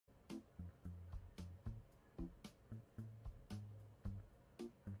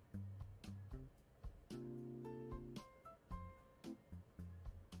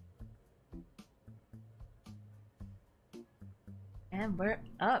And we're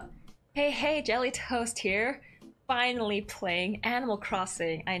up. Hey, Jelly Toast here. Finally playing Animal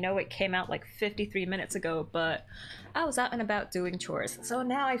Crossing. I know it came out like 53 minutes ago, but I was out and about doing chores, so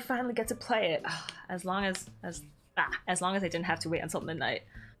now I finally get to play it. As long as I didn't have to wait until midnight.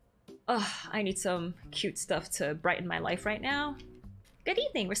 I need some cute stuff to brighten my life right now. Good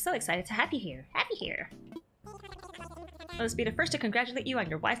evening. We're so excited to have you here. Happy here. Let us be the first to congratulate you on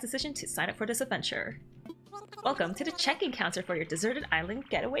your wise decision to sign up for this adventure. Welcome to the check-in counter for your deserted island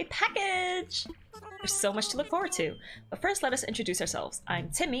getaway package! There's so much to look forward to, but first let us introduce ourselves. I'm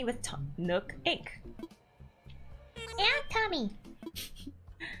Timmy with Nook Inc. And Tommy.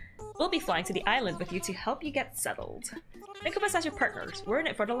 We'll be flying to the island with you to help you get settled. Think of us as your partners. We're in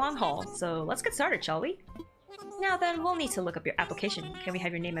it for the long haul, so let's get started, shall we? Now then, we'll need to look up your application. Can we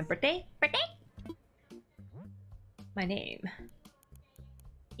have your name and birthday? My name.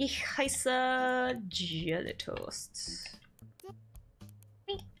 Ich heiße Jelly Toast.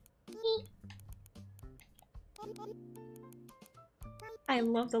 I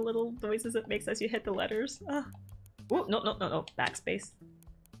love the little noises it makes as you hit the letters. Oh, no. Backspace.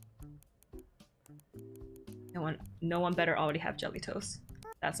 No one better already have Jelly Toast.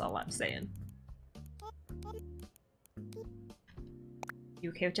 That's all I'm saying. You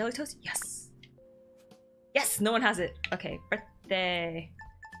okay with Jelly Toast? Yes! Yes! No one has it! Okay, birthday.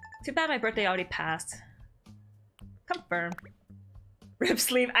 Too bad my birthday already passed. Confirm. Rip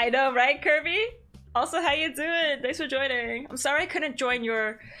sleep. I know, right, Kirby? Also, how you doing? Thanks for joining. I'm sorry I couldn't join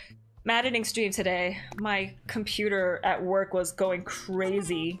your maddening stream today. My computer at work was going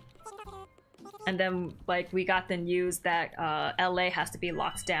crazy. And then, like, we got the news that LA has to be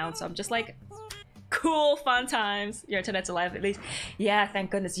locked down, so I'm just like, cool, fun times. Your internet's alive at least. Yeah, thank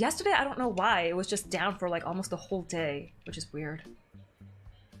goodness. Yesterday, I don't know why. It was just down for like almost a whole day, which is weird.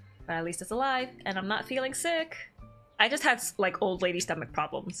 But at least it's alive, and I'm not feeling sick. I just had like old lady stomach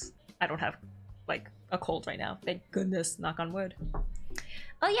problems. I don't have like a cold right now. Thank goodness, knock on wood.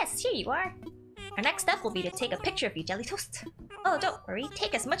 Oh yes, here you are. Our next step will be to take a picture of you, Jelly Toast. Oh, don't worry.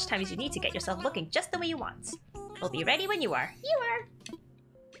 Take as much time as you need to get yourself looking just the way you want. We'll be ready when you are. You are.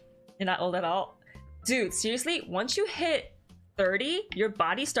 You're not old at all. Dude, seriously, once you hit 30, your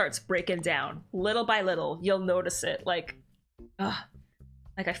body starts breaking down. Little by little, you'll notice it. Like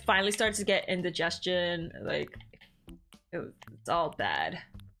I finally started to get indigestion. Like, it's all bad.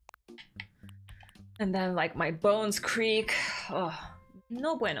 And then, like, my bones creak. Oh,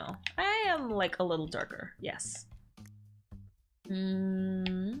 no bueno. I am, like, a little darker. Yes.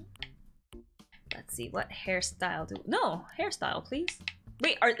 Let's see, what hairstyle do... No, hairstyle, please.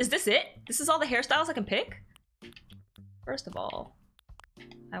 Wait, is this it? This is all the hairstyles I can pick? First of all,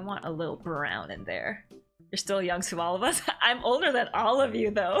 I want a little brown in there. You're still young to all of us. I'm older than all of you,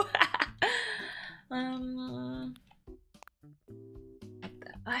 though. I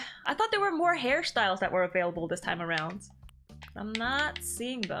thought there were more hairstyles that were available this time around. I'm not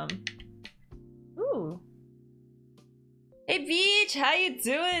seeing them. Ooh. Hey Beach, how you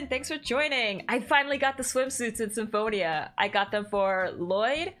doing? Thanks for joining. I finally got the swimsuits in Symphonia. I got them for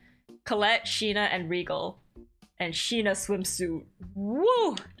Lloyd, Colette, Sheena, and Regal. And Sheena swimsuit.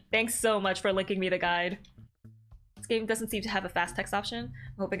 Woo! Thanks so much for linking me the guide. This game doesn't seem to have a fast text option.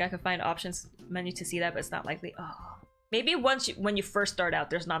 I'm hoping I can find options menu to see that, but it's not likely. Oh. Maybe when you first start out,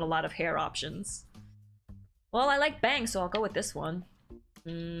 there's not a lot of hair options. Well, I like bangs, so I'll go with this one.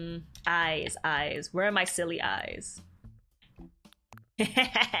 Eyes. Where are my silly eyes?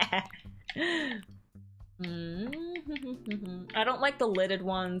 I don't like the lidded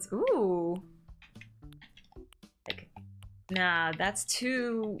ones. Ooh. Like, nah, that's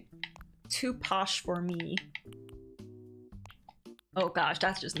too posh for me. Oh gosh,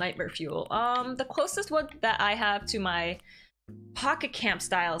 that's just nightmare fuel. The closest one that I have to my pocket camp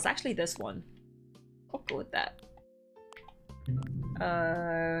style is actually this one. I'll go with that.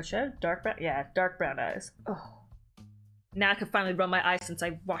 Should I have dark brown? Yeah, dark brown eyes. Oh. Now I can finally rub my eyes since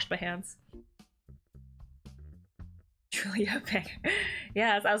I washed my hands. Truly epic.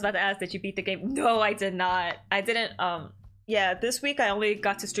 Yeah, I was about to ask, did you beat the game? No, I did not. I didn't, yeah, this week I only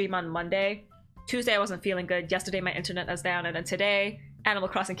got to stream on Monday. Tuesday I wasn't feeling good. Yesterday my internet was down, and then today Animal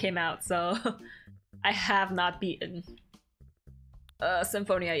Crossing came out, so I have not beaten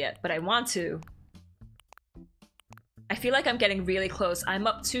Symphonia yet, but I want to. I feel like I'm getting really close. I'm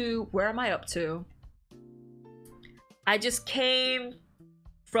up to... Where am I up to? I just came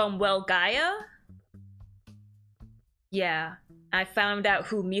from Welgaia. Yeah, I found out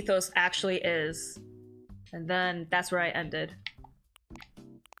who Mythos actually is. And then that's where I ended.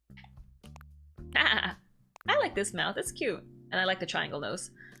 I like this mouth, it's cute. And I like the triangle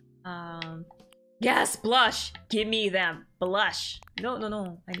nose. Yes, blush! Give me them. Blush. No, no,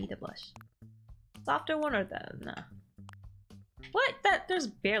 no. I need a blush. Softer one or the... Nah. What? There's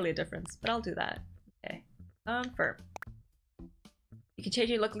barely a difference, but I'll do that. Okay. Confirm. You can change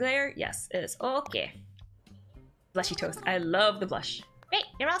your look layer? Yes, it is. Okay. Blushy toast. I love the blush. Great,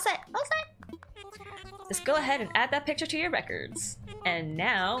 you're all set. All set. Just go ahead and add that picture to your records. And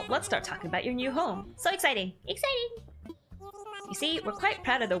now, let's start talking about your new home. So exciting. Exciting. You see, we're quite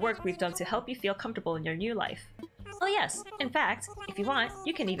proud of the work we've done to help you feel comfortable in your new life. Oh yes, in fact, if you want,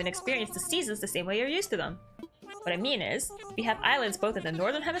 you can even experience the seasons the same way you're used to them. What I mean is, we have islands both in the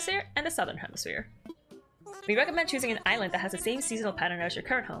northern hemisphere and the southern hemisphere. We recommend choosing an island that has the same seasonal pattern as your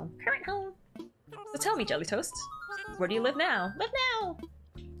current home. Current home. So tell me, Jelly Toast, where do you live now? Live now.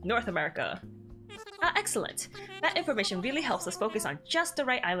 North America. Ah, excellent. That information really helps us focus on just the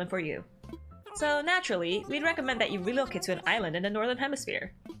right island for you. So naturally, we'd recommend that you relocate to an island in the northern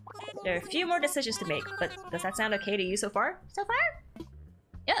hemisphere. There are a few more decisions to make, but does that sound okay to you so far? So far?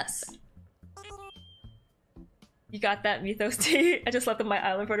 Yes. You got that, Mythos T? I just left on my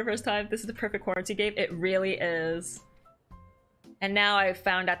island for the first time. This is the perfect quarantine game. It really is. And now I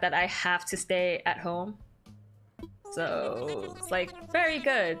found out that I have to stay at home. So it's like, very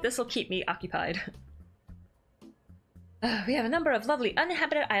good. This will keep me occupied. We have a number of lovely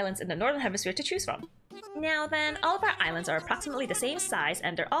uninhabited islands in the northern hemisphere to choose from. Now then, all of our islands are approximately the same size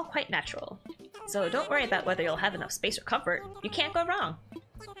and they're all quite natural. So don't worry about whether you'll have enough space or comfort. You can't go wrong.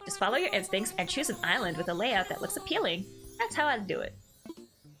 Just follow your instincts and choose an island with a layout that looks appealing. That's how I'd do it.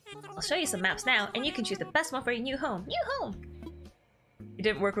 I'll show you some maps now and you can choose the best one for your new home. New home. You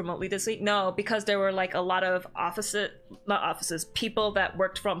didn't work remotely this week? No, because there were like a lot of people that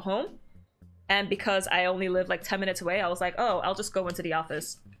worked from home. And because I only live like 10 minutes away, I was like, oh, I'll just go into the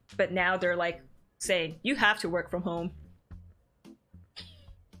office. But now they're like saying, you have to work from home.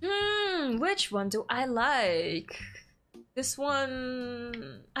 Which one do I like? This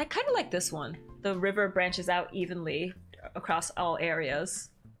one... I kind of like this one. The river branches out evenly across all areas.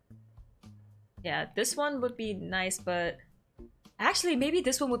 Yeah, this one would be nice, but... Actually, maybe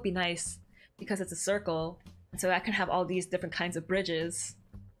this one would be nice because it's a circle. And so I can have all these different kinds of bridges.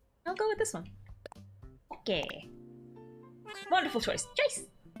 I'll go with this one. Okay. Wonderful choice. Choice!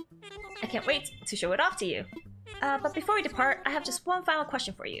 I can't wait to show it off to you. But before we depart, I have just one final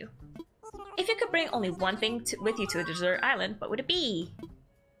question for you. If you could bring only one thing with you to a desert island, what would it be?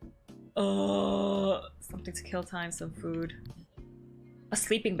 Something to kill time, some food. A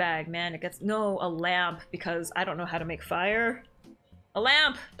sleeping bag, man. It gets... No, a lamp, because I don't know how to make fire. A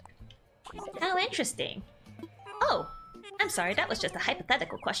lamp! How interesting. Oh, I'm sorry, that was just a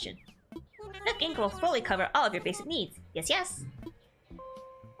hypothetical question. Nook Inc. will fully cover all of your basic needs. Yes, yes.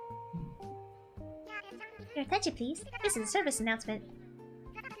 Your attention, please. This is a service announcement.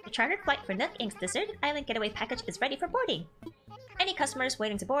 The chartered flight for Nook Inc.'s deserted island getaway package is ready for boarding. Any customers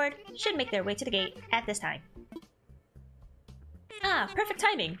waiting to board should make their way to the gate at this time. Ah, perfect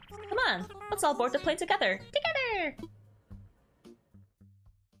timing. Come on, let's all board the plane together. Together!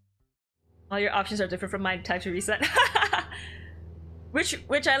 All your options are different from mine. Time to reset.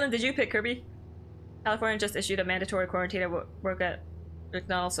 Which island did you pick, Kirby? California just issued a mandatory quarantine at work at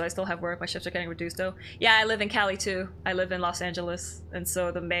McDonald's, so I still have work. My shifts are getting reduced though. Yeah, I live in Cali too. I live in Los Angeles, and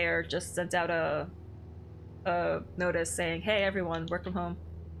so the mayor just sent out a notice saying, "Hey, everyone, work from home."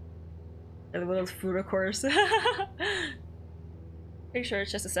 A little food, of course. Pretty sure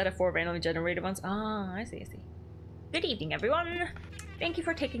it's just a set of 4 randomly generated ones. Ah, I see, I see. Good evening, everyone. Thank you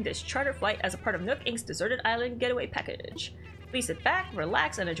for taking this charter flight as a part of Nook Inc.'s Deserted Island Getaway Package. Please sit back,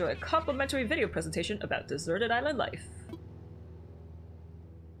 relax, and enjoy a complimentary video presentation about Deserted Island life.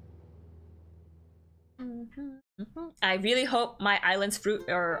 I really hope my island's fruit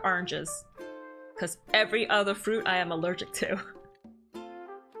are oranges, because every other fruit I am allergic to.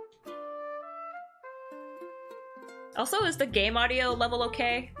 Also, is the game audio level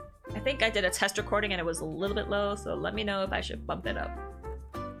okay? I think I did a test recording and it was a little bit low, so let me know if I should bump it up.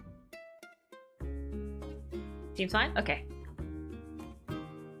 Seems fine? Okay.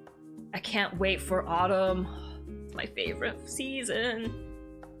 I can't wait for autumn. It's my favorite season.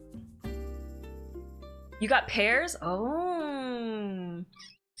 You got pears? Oh.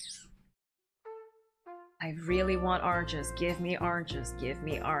 I really want oranges. Give me oranges. Give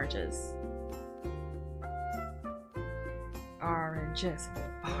me oranges. Oranges.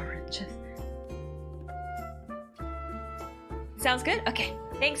 Oranges. Sounds good? Okay.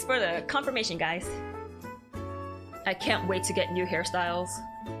 Thanks for the confirmation, guys. I can't wait to get new hairstyles.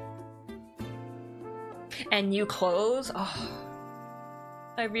 And new clothes. Oh.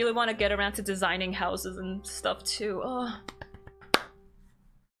 I really want to get around to designing houses and stuff too. Oh.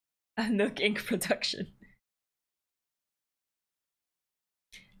 A Nook Inc. production.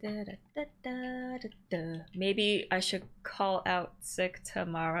 Da, da, da, da, da, da. Maybe I should call out sick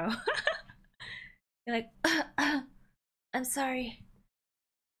tomorrow. You're like, I'm sorry.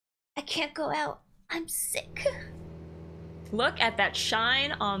 I can't go out. I'm sick. Look at that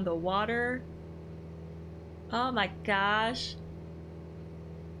shine on the water. Oh my gosh.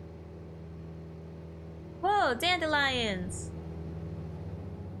 Whoa, dandelions.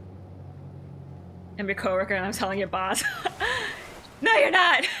 I'm your coworker and I'm telling your boss. No, you're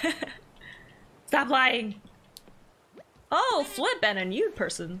not! Stop lying. Oh, Flip and a new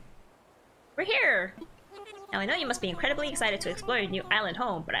person. We're here. Now I know you must be incredibly excited to explore your new island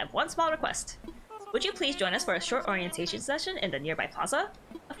home, but I have one small request. Would you please join us for a short orientation session in the nearby plaza?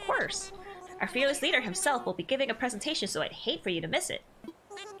 Of course. Our fearless leader himself will be giving a presentation, so I'd hate for you to miss it.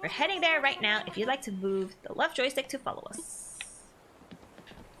 We're heading there right now if you'd like to move the left joystick to follow us.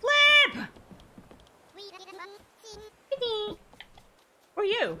 Flip! Who are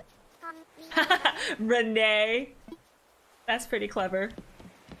you? Renee. That's pretty clever.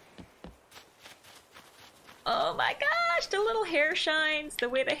 Oh my gosh, the little hair shines, the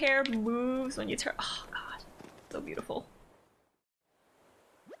way the hair moves when you turn. Oh god, so beautiful.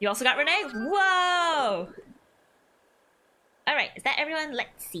 You also got Renee? Whoa! Alright, is that everyone?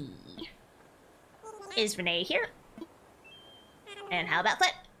 Let's see. Is Renee here? And how about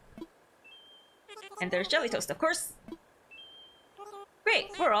Flip? And there's Jelly Toast, of course.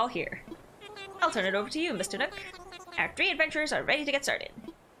 Great, we're all here. I'll turn it over to you, Mr. Nook. Our 3 adventurers are ready to get started.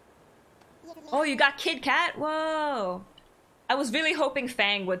 Oh, you got Kid Cat? Whoa. I was really hoping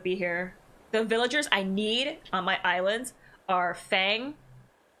Fang would be here. The villagers I need on my islands are Fang,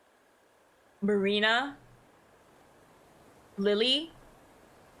 Marina, Lily.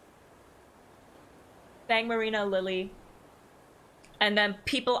 Fang, Marina, Lily. And then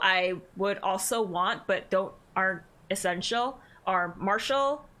people I would also want but aren't essential are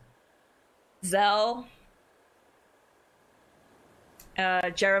Marshall, Zell,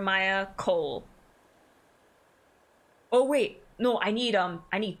 Jeremiah, Cole. Oh wait, no, I need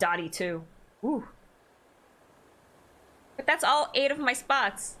Dottie too. Ooh. But that's all 8 of my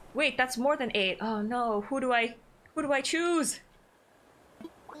spots. Wait, that's more than 8. Oh no, who do I choose?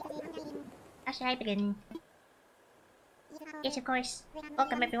 How should I begin? Yes, of course.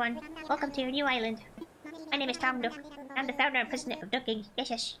 Welcome, everyone. Welcome to your new island. My name is Tom Nook. I'm the founder and president of Nook Inc.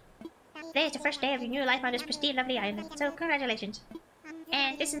 Yes. Today is the first day of your new life on this pristine, lovely island, so congratulations.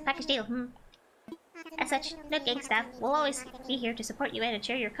 And this is a package deal, As such, Nook Inc. staff will always be here to support you and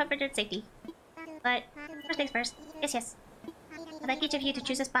ensure your comfort and safety. But, first things first. Yes. I'd like each of you to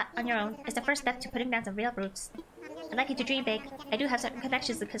choose a spot on your own as the first step to putting down some real roots. I'd like you to dream big. I do have certain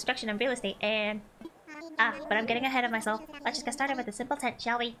connections to construction and real estate, and... but I'm getting ahead of myself. Let's just get started with a simple tent,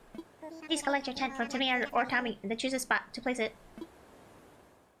 shall we? Please collect your tent from Timmy or Tommy, and then choose a spot to place it.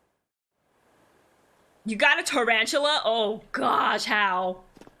 You got a tarantula? Oh gosh, how?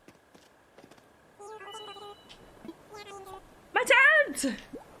 My tent!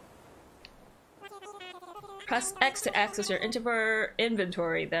 Press X to access your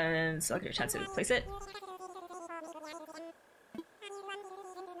inventory, then select your tent to place it.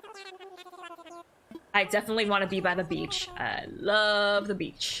 I definitely want to be by the beach. I love the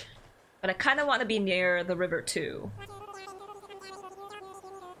beach. But I kind of want to be near the river too.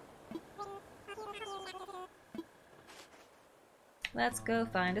 Let's go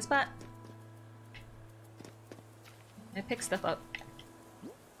find a spot. I pick stuff up.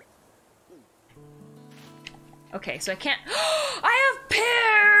 Okay, so I can't. I have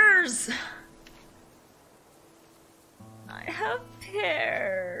pears! I have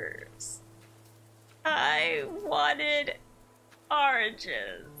pears. I wanted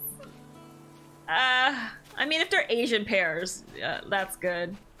oranges. I mean, if they're Asian pears, that's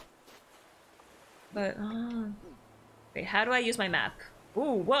good. But, wait, how do I use my map?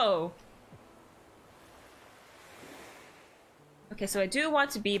 Ooh, whoa. Okay, so I do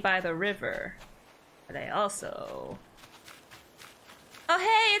want to be by the river. But I also... Oh,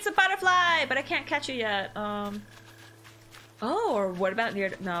 hey, it's a butterfly! But I can't catch it yet. Oh, or what about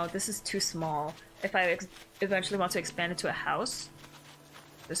near... No, this is too small. If I eventually want to expand it to a house.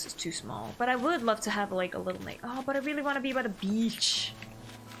 This is too small. But I would love to have, like, a little lake. Oh, but I really want to be by the beach.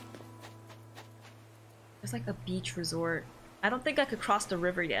 There's, like, a beach resort. I don't think I could cross the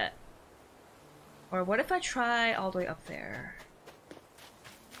river yet. Or what if I try all the way up there?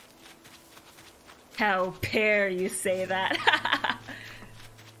 How dare you say that?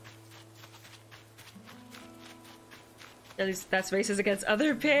 At least that's racist against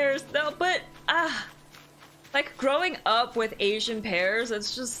other pears. No, but like growing up with Asian pears,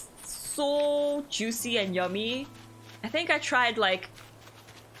 it's just so juicy and yummy. I think I tried like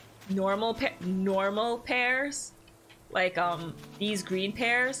normal pears, like these green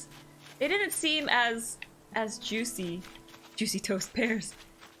pears. They didn't seem as juicy toast pears.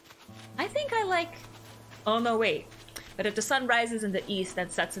 I think I like. Oh no, wait. But if the sun rises in the east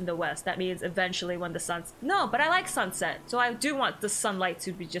and sets in the west, that means eventually when the sun's... No, but I like sunset. So I do want the sunlight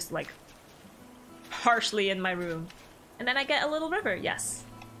to be just like harshly in my room. And then I get a little river, yes.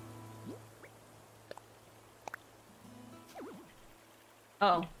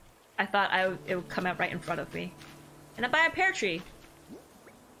 Oh, I thought it would come out right in front of me. And I buy a pear tree.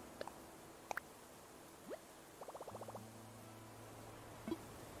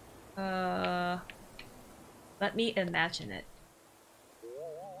 Let me imagine it.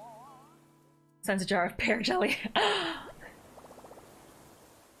 Sends a jar of pear jelly.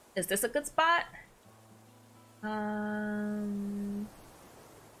 Is this a good spot? But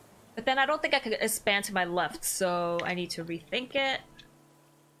then I don't think I could expand to my left, so I need to rethink it.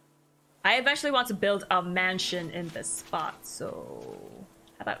 I eventually want to build a mansion in this spot, so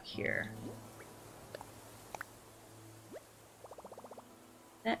how about here?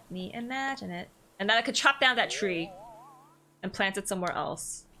 Let me imagine it. And then I could chop down that tree and plant it somewhere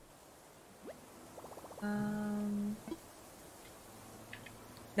else.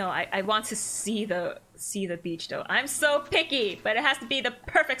 No, I want to see the beach though. I'm so picky, but it has to be the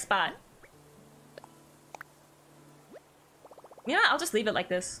perfect spot. Yeah, I'll just leave it like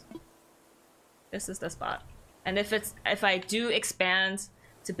this. This is the spot. And if I do expand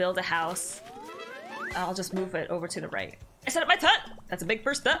to build a house, I'll just move it over to the right. I set up my hut! That's a big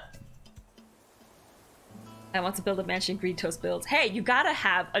first step. I want to build a mansion green toast builds. Hey, you gotta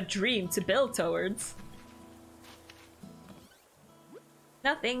have a dream to build towards.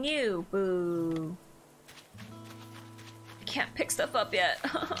 Nothing new, boo. I can't pick stuff up yet.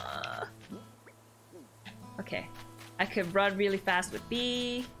 Okay. I could run really fast with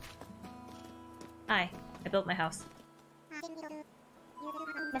B. Hi, I built my house.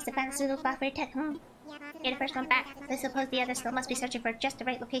 Must have found a suitable spot for your tent, huh? You're the first one back. I suppose the others still must be searching for just the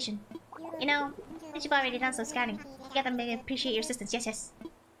right location. You know, since you've already done some scouting, together may appreciate your assistance. Yes, yes.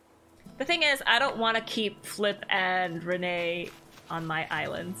 The thing is, I don't want to keep Flip and Renee on my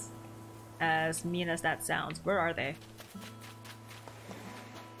islands. As mean as that sounds. Where are they?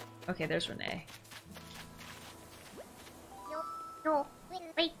 Okay, there's Renee. No,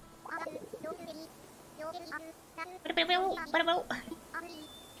 wait. What about?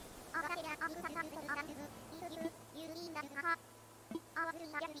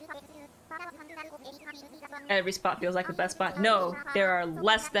 Every spot feels like the best spot. No, there are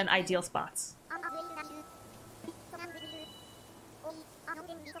less than ideal spots.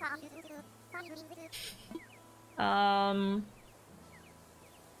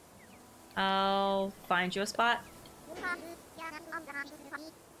 I'll find you a spot.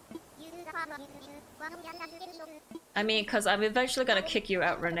 I mean, because I'm eventually gonna kick you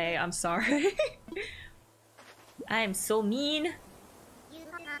out, Renee. I'm sorry. I am so mean.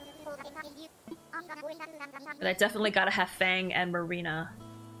 But I definitely gotta have Fang and Marina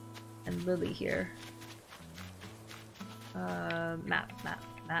and Lily here. Map.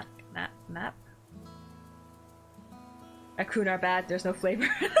 Raccoon are bad, there's no flavor.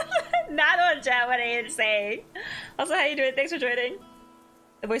 Not on chat, what are you saying? Also, how you doing? Thanks for joining.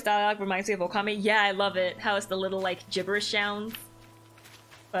 The voice dialogue reminds me of Okami. Yeah, I love it. How it's the little, like, gibberish sounds.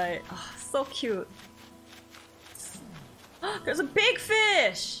 But, oh, so cute. There's a big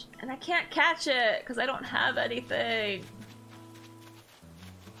fish! And I can't catch it, because I don't have anything.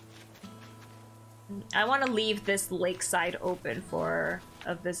 I want to leave this lakeside open for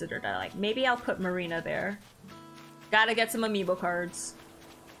a visitor that I like. Maybe I'll put Marina there. Gotta get some amiibo cards.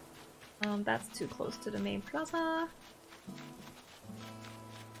 That's too close to the main plaza.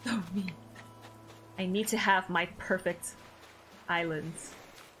 Oh, me. I need to have my perfect islands.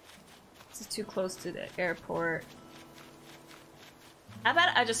 This is too close to the airport. How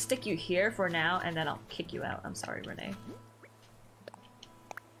about I just stick you here for now and then I'll kick you out. I'm sorry, Renee.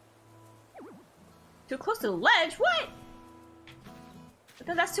 Too close to the ledge? What? But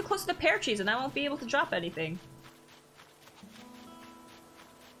then that's too close to the pear trees and I won't be able to drop anything.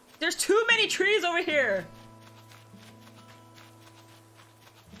 There's too many trees over here!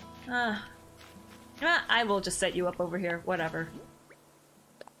 You know what? I will just set you up over here. Whatever.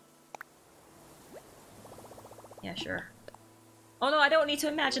 Yeah, sure. Oh no, I don't need to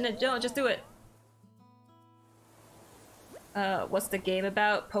imagine it. Don't, just do it. What's the game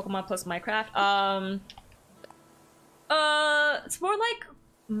about? Pokemon plus Minecraft? It's more like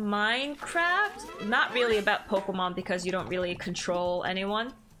Minecraft. Not really about Pokemon because you don't really control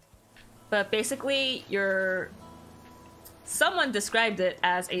anyone. But basically, someone described it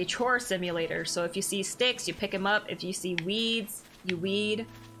as a chore simulator. So if you see sticks, you pick them up. If you see weeds, you weed.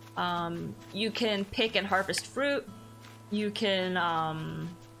 You can pick and harvest fruit. You can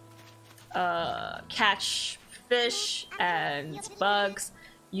catch fish and bugs.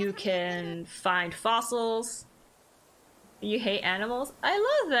 You can find fossils. You hate animals?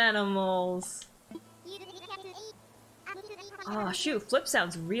 I love animals! Oh shoot, Flip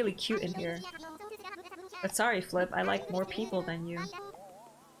sounds really cute in here. But sorry, Flip, I like more people than you.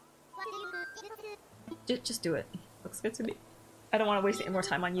 Just do it. Looks good to me. I don't want to waste any more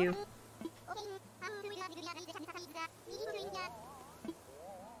time on you.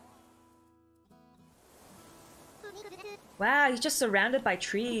 Wow, he's just surrounded by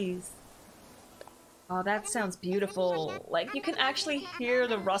trees. Oh, that sounds beautiful. Like, you can actually hear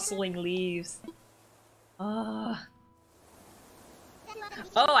the rustling leaves. Oh,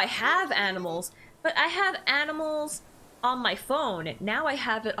 I have animals. But I have animals on my phone. Now I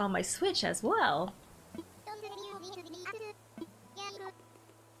have it on my Switch as well.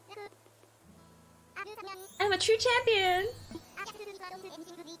 I'm a true champion!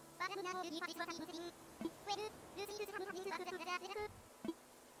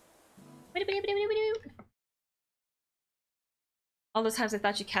 All those times I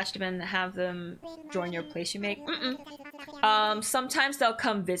thought you catch them and have them join your place you make. Sometimes they'll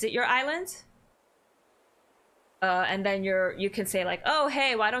come visit your island. And then you can say like, oh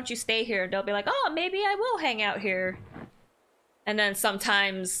hey, why don't you stay here? And they'll be like, oh, maybe I will hang out here. And then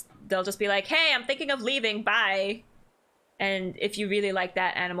sometimes they'll just be like, hey, I'm thinking of leaving, bye. And if you really like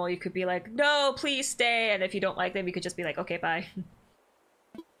that animal, you could be like, no, please stay. And if you don't like them, you could just be like, okay, bye.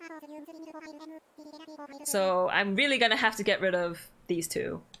 So I'm really gonna have to get rid of these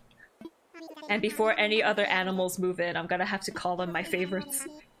two. And before any other animals move in, I'm gonna have to call them my favorites.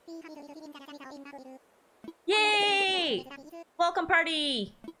 Yay! Welcome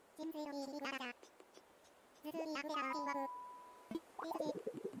party!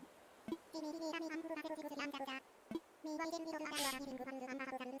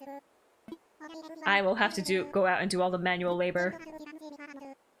 I will have to go out and do all the manual labor.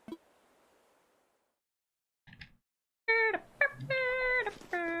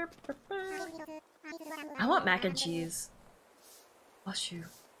 I want mac and cheese. Oh shoot.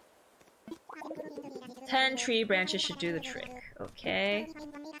 10 tree branches should do the trick. Okay.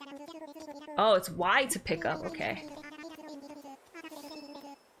 Oh, it's wide to pick up. Okay.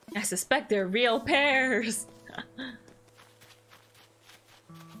 I suspect they're real pears.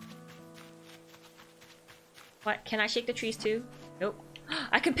 What? Can I shake the trees too? Nope.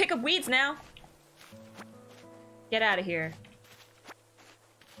 I can pick up weeds now! Get out of here.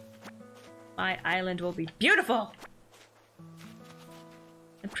 My island will be beautiful!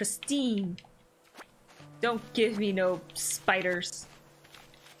 And pristine. Don't give me no spiders.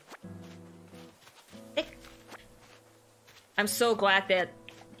 I'm so glad that,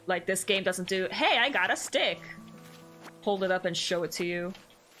 like, this game doesn't do, hey, I got a stick! Hold it up and show it to you.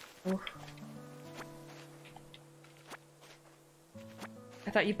 Oof.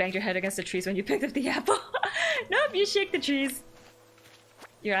 I thought you banged your head against the trees when you picked up the apple. Nope, you shake the trees.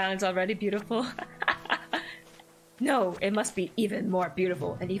 Your island's already beautiful. No, it must be even more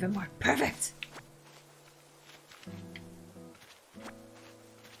beautiful and even more perfect.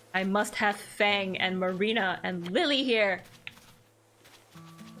 I must have Fang and Marina and Lily here.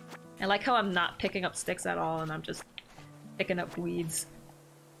 I like how I'm not picking up sticks at all and I'm just picking up weeds.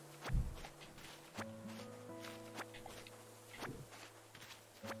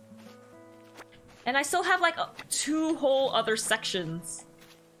 And I still have like 2 whole other sections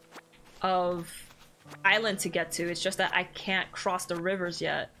of island to get to. It's just that I can't cross the rivers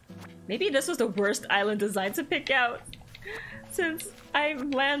yet. Maybe this was the worst island design to pick out since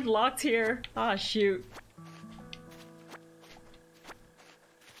I'm landlocked here. Ah, shoot.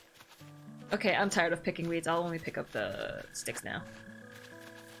 Okay, I'm tired of picking weeds. I'll only pick up the sticks now.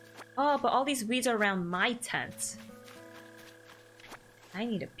 Oh, but all these weeds are around my tent. I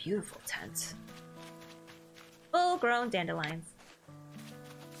need a beautiful tent. Full-grown dandelions.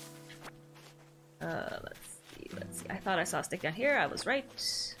 Let's see. I thought I saw a stick down here. I was right.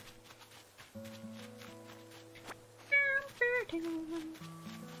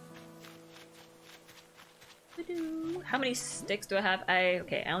 How many sticks do I have?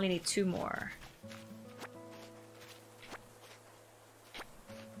 Okay, I only need 2 more.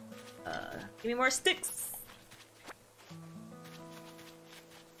 Give me more sticks!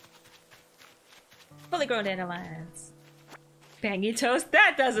 Fully grown dandelions. Bangy toast?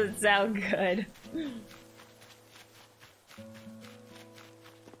 That doesn't sound good.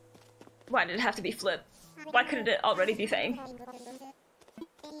 Why did it have to be Flip? Why couldn't it already be Fang?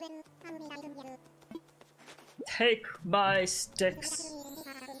 Take my sticks.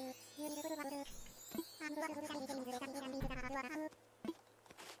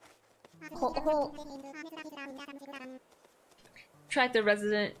 Tried the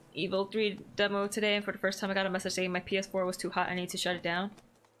Resident Evil 3 demo today, and for the first time I got a message saying my PS4 was too hot, I need to shut it down.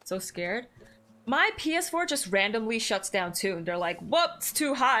 So scared. My PS4 just randomly shuts down too, and they're like, whoop, it's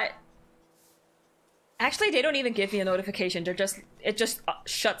too hot. Actually, they don't even give me a notification, it just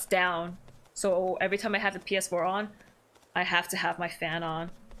shuts down. So every time I have the PS4 on, I have to have my fan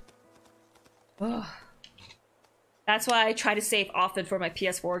on. Ugh. That's why I try to save often for my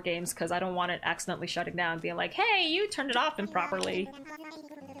PS4 games, because I don't want it accidentally shutting down and being like, hey, you turned it off improperly.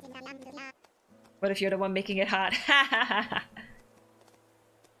 What if you're the one making it hot?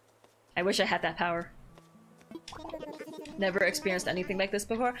 I wish I had that power. Never experienced anything like this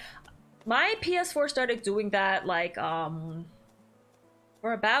before. My PS4 started doing that like,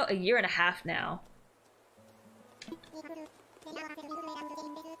 for about 1.5 years now.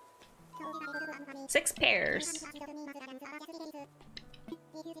 Six pairs.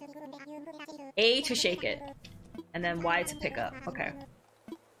 A to shake it. And then Y to pick up. Okay.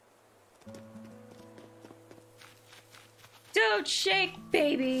 Don't shake,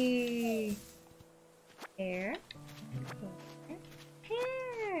 baby! Hair.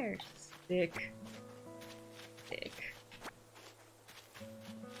 Hair. Stick. Stick.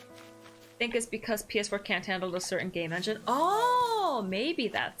 I think it's because PS4 can't handle a certain game engine. Oh, maybe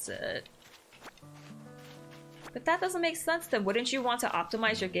that's it. But that doesn't make sense then. Wouldn't you want to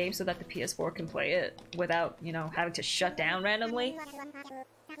optimize your game so that the PS4 can play it without, you know, having to shut down randomly?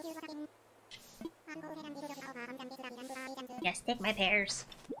 Yes, take my pears.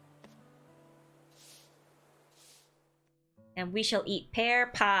 And we shall eat pear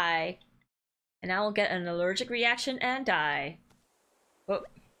pie. And I will get an allergic reaction and die. Oh.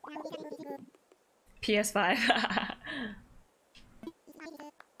 PS5.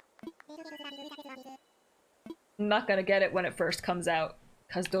 I'm not gonna get it when it first comes out,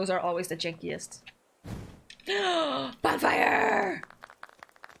 because those are always the jankiest. Bonfire!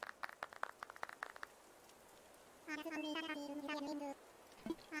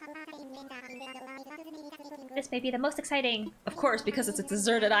 This may be the most exciting. Of course, because it's a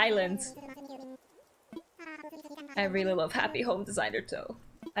deserted island. I really love Happy Home Designer too.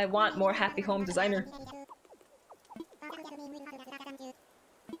 I want more Happy Home Designer.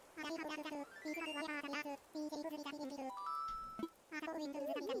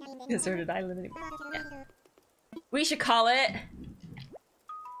 Deserted island. Yeah. We should call it.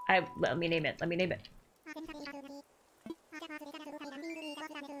 Let me name it. Let me name it.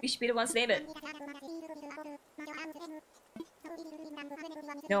 We should be the ones to name it.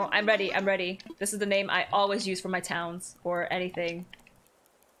 No, I'm ready. I'm ready. This is the name I always use for my towns or anything.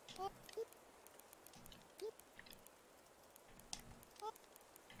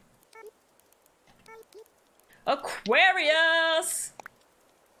 Aquarius!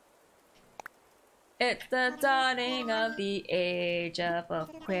 It's the dawning of the age of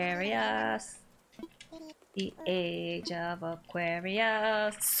Aquarius. The age of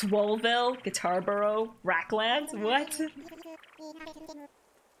Aquarius. Swoleville, Guitarboro, Rackland. What?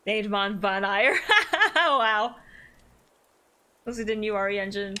 Daedmon Von Eyre. Wow. Those are the new RE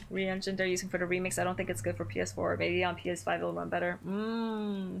engine, re-engine they're using for the remix. I don't think it's good for PS4. Maybe on PS5 it'll run better.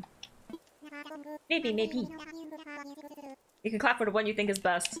 Maybe, maybe. You can clap for the one you think is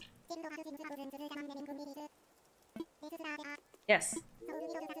best. Yes.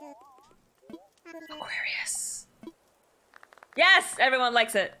 Aquarius. Yes! Everyone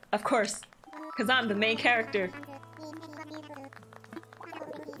likes it. Of course. Because I'm the main character.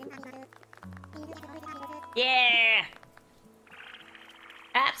 Yeah!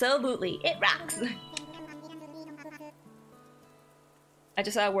 Absolutely. It rocks. I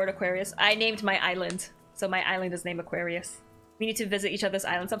just saw a word Aquarius. I named my island. So my island is named Aquarius. We need to visit each other's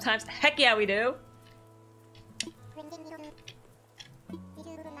islands sometimes. Heck yeah, we do!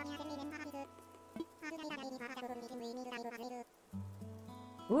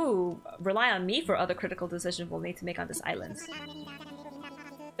 Ooh, rely on me for other critical decisions we'll need to make on this island.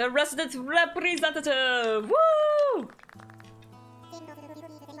 The resident representative! Woo!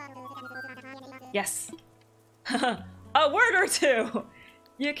 Yes. A word or two!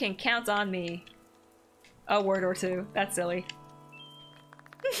 You can count on me. A word or two. That's silly.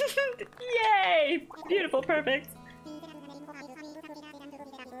 Yay! Beautiful, perfect.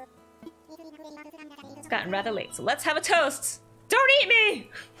 It's gotten rather late, so let's have a toast! Don't eat me!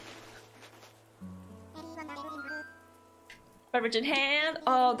 Beverage in hand.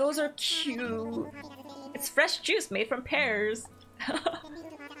 Oh, those are cute. It's fresh juice made from pears.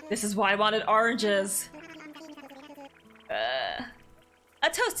 This is why I wanted oranges. A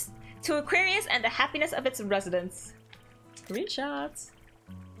toast to Aquarius and the happiness of its residents. Screenshots.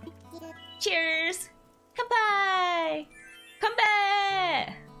 Cheers! Kanpai!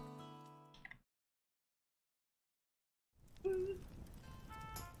 Kanpai!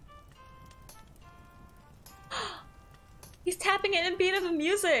 He's tapping it in beat of the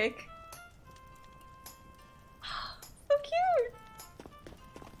music. So cute.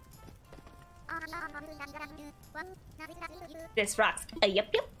 This rocks.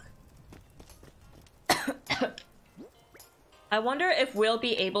 Yep. I wonder if we'll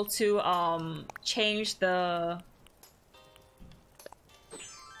be able to change the.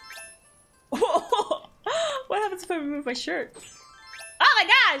 What happens if I remove my shirt? Oh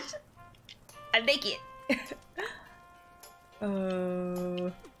my gosh! I'm naked.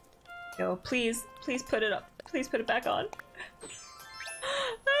 No, please put it up. Please put it back on.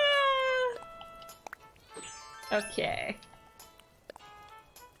 Okay.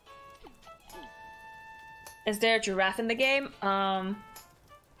 Is there a giraffe in the game? Oh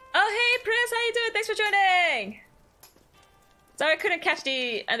hey Pris, how you doing? Thanks for joining! Sorry I couldn't catch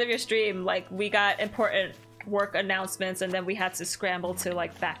the end of your stream. Like, we got important work announcements and then we had to scramble to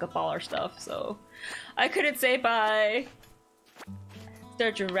like back up all our stuff, so I couldn't say bye. Is there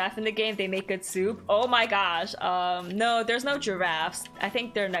a giraffe in the game? They make good soup. Oh my gosh. No, there's no giraffes. I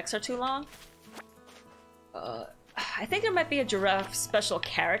think their necks are too long. I think there might be a giraffe special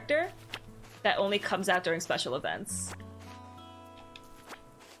character that only comes out during special events.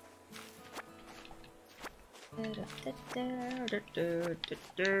 I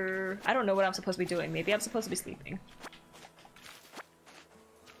don't know what I'm supposed to be doing. Maybe I'm supposed to be sleeping.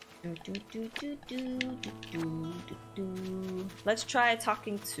 Let's try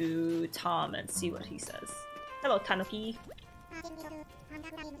talking to Tom and see what he says. Hello, Tanuki.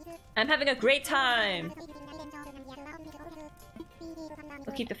 I'm having a great time!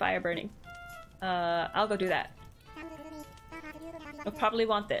 We'll keep the fire burning. I'll go do that. You'll probably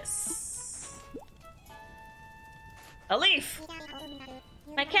want this. A leaf!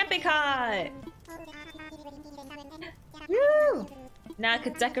 My camping cot! Woo! Now I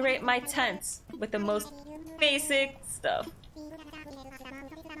could decorate my tent with the most basic stuff.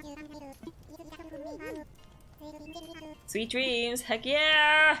 Sweet dreams, heck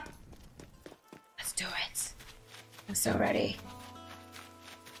yeah! Let's do it. I'm so ready.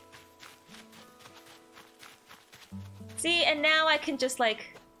 See, and now I can just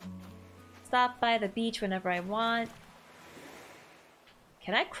like stop by the beach whenever I want.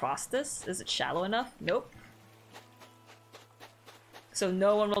 Can I cross this? Is it shallow enough? Nope. So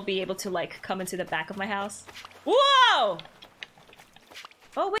no one will be able to like come into the back of my house. Whoa!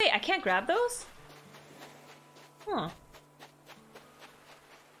 Oh wait, I can't grab those? Huh.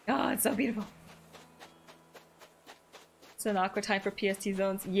 Oh, it's so beautiful. It's an awkward time for PST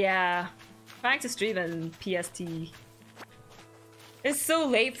zones. Yeah. Trying to stream in PST. It's so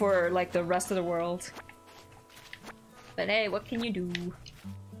late for like the rest of the world. But hey, what can you do?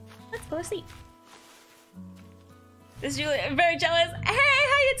 Let's go to sleep. This is Julie. I'm very jealous. Hey,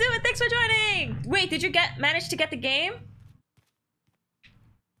 how you doing? Thanks for joining. Wait, did you manage to get the game?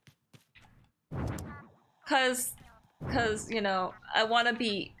 Cause you know, I wanna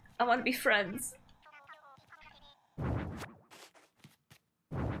be friends.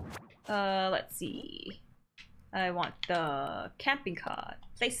 Let's see. I want the camping cot.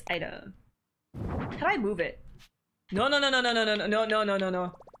 Place item. How do I move it? No.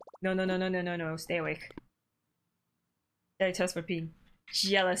 Stay awake. Daddy toast for being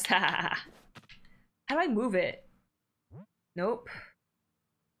jealous. How do I move it? Nope.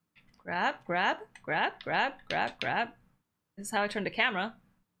 Grab. This is how I turn the camera.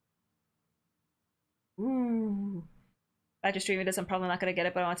 Ooh. If I just stream this, I'm probably not gonna get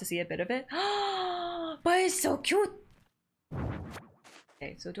it, but I want to see a bit of it. But it's so cute!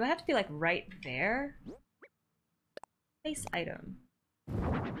 Okay, so do I have to be like right there? Place item.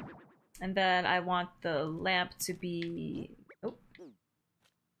 And then I want the lamp to be... Oh.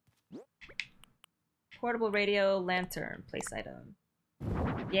 Portable radio, lantern, place item.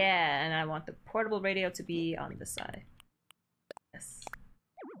 Yeah, and I want the portable radio to be on this side. Yes.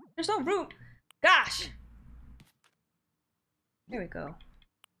 There's no room! Gosh! There we go.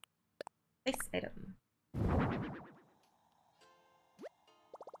 Place item.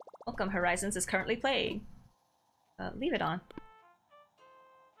 Welcome Horizons is currently playing. Leave it on.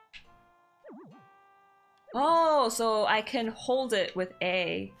 Oh, so I can hold it with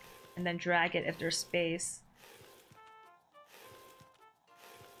A and then drag it if there's space.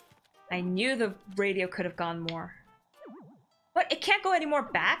 I knew the radio could have gone more. What? It can't go any more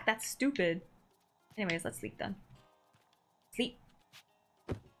back? That's stupid. Anyways, let's sleep then. Sleep.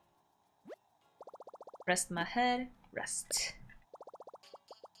 Rest my head. Rest.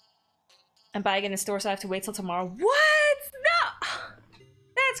 I'm buying it in the store, so I have to wait till tomorrow. What? No!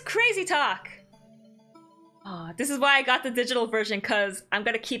 That's crazy talk! Oh, this is why I got the digital version, because I'm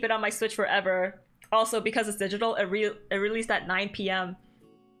gonna keep it on my Switch forever. Also, because it's digital, it released at 9 p.m.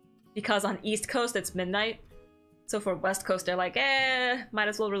 Because on East Coast, it's midnight. So for West Coast, they're like, might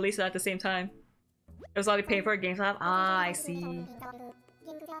as well release it at the same time. It was already paying for a GameStop. Ah, I see.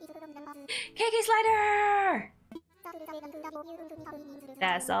 KK Slider!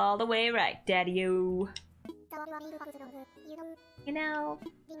 That's all the way right, Daddy-o. You know.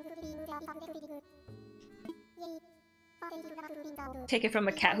 Take it from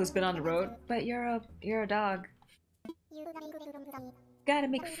a cat who's been on the road, but you're a dog. Gotta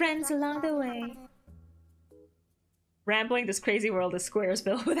make friends along the way. Rambling this crazy world is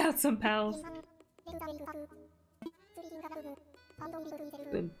Squaresville without some pals.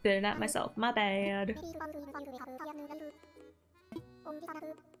 Been bidding at myself, my bad.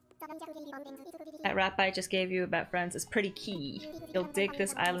 That rap I just gave you about friends is pretty key. You'll dig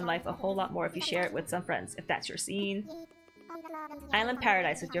this island life a whole lot more if you share it with some friends, if that's your scene. Island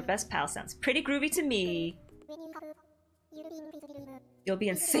paradise with your best pal sounds pretty groovy to me. You'll be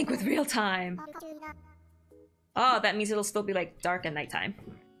in sync with real time. Oh, that means it'll still be like dark at nighttime.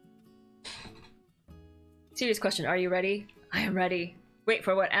 Serious question, are you ready? I am ready. Wait,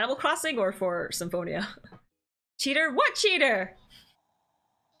 for what? Animal Crossing or for Symphonia? Cheater? What cheater?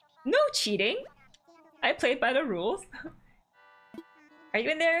 No cheating! I played by the rules. Are you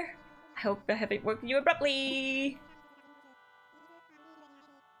in there? I hope I haven't woken you abruptly.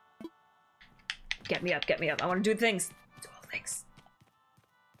 Get me up, get me up. I want to do things. Do all things.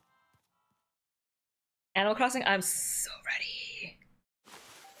 Animal Crossing, I'm so ready.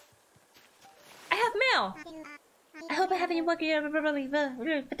 I have mail! I hope I haven't woken you up abruptly,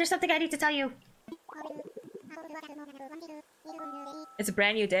 but there's something I need to tell you. It's a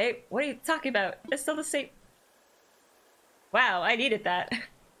brand new day? What are you talking about? It's still the same. Wow, I needed that.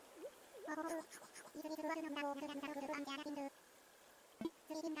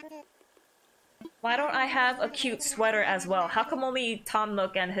 Why don't I have a cute sweater as well? How come only Tom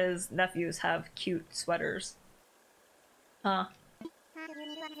Nook and his nephews have cute sweaters? Huh.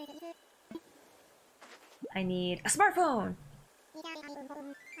 I need a smartphone!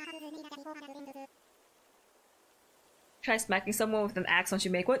 Try smacking someone with an axe once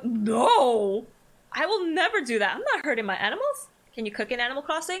you make one? No! I will never do that. I'm not hurting my animals. Can you cook in Animal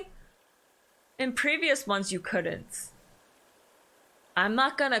Crossing? In previous ones, you couldn't. I'm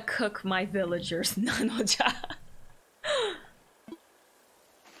not gonna cook my villagers. Nanoja.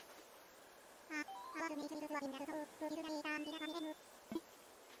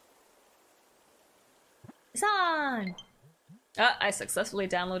 It's on! Ah, I successfully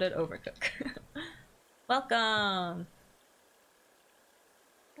downloaded Overcook. Welcome!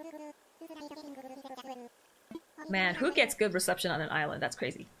 Man, who gets good reception on an island? That's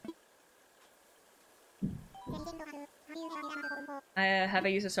crazy. Have I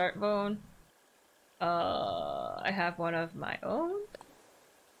used a smartphone? I have one of my own?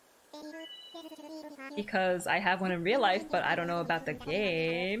 Because I have one in real life, but I don't know about the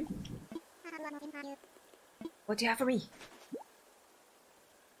game. What do you have for me?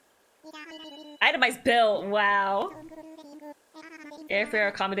 Itemized bill! Wow! Airfare,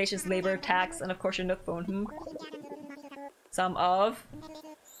 accommodations, labor, tax, and of course your Nook phone. Sum of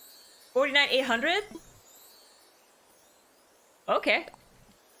 49,800? Okay.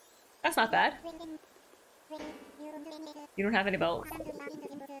 That's not bad. You don't have any belts.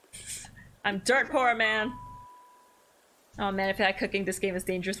 I'm dirt poor, man. Oh man, if I cooking, this game is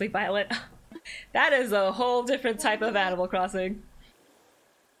dangerously violent. That is a whole different type of Animal Crossing.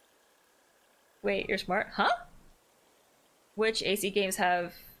 Wait, you're smart? Huh? Which AC games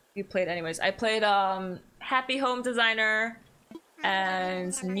have you played anyways? I played Happy Home Designer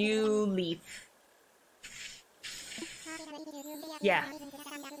and New Leaf. Yeah.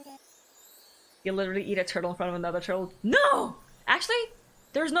 You literally eat a turtle in front of another turtle. No! Actually,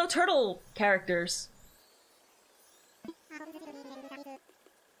 there's no turtle characters.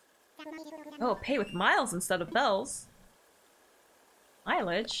 Oh, pay with miles instead of bells.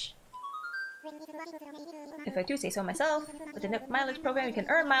 Mileage? If I do say so myself, with the Nook Mileage program you can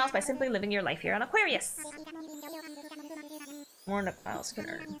earn miles by simply living your life here on Aquarius. More Nook miles you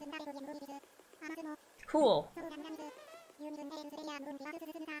can earn. Cool.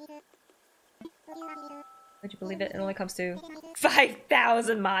 Would you believe it? It only comes to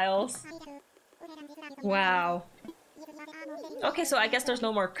 5,000 miles. Wow. Okay, so I guess there's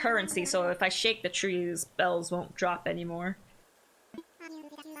no more currency, so if I shake the trees, bells won't drop anymore.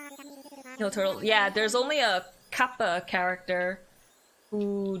 No turtle. Yeah, there's only a Kappa character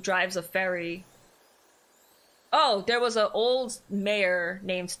who drives a ferry. Oh, there was an old mayor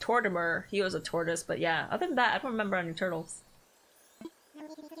named Tortimer. He was a tortoise, but yeah, other than that, I don't remember any turtles.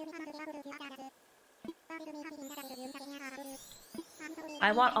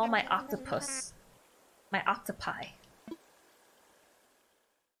 I want all my octopus. My octopi.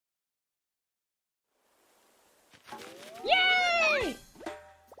 Yay!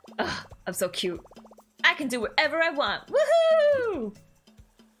 Ugh, I'm so cute. I can do whatever I want. Woohoo!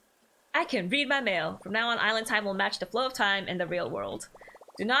 I can read my mail. From now on, island time will match the flow of time in the real world.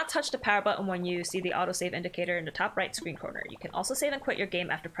 Do not touch the power button when you see the autosave indicator in the top right screen corner. You can also save and quit your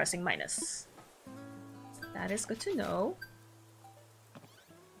game after pressing minus. That is good to know.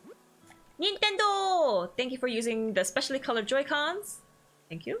 Nintendo! Thank you for using the specially colored Joy-Cons.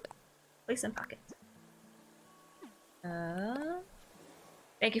 Thank you. Place in pocket.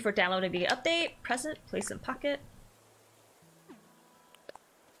 Thank you for downloading the update. Present, place in pocket.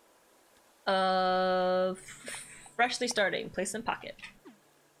 Freshly starting, place in pocket.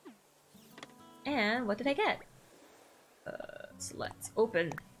 And what did I get? Select,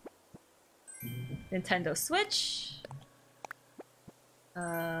 open. Nintendo Switch.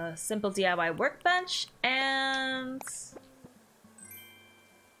 Simple DIY workbench, and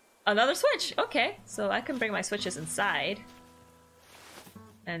another Switch! Okay, so I can bring my Switches inside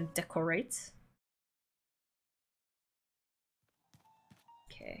and decorate.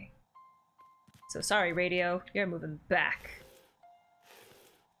 Okay. So sorry, radio, you're moving back.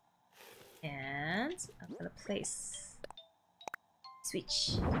 And I'm gonna place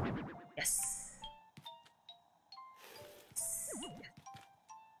Switch. Yes.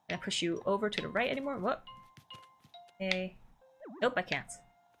 Can I push you over to the right anymore? What? Okay. Nope, I can't.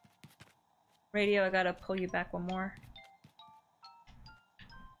 Radio, I gotta pull you back one more.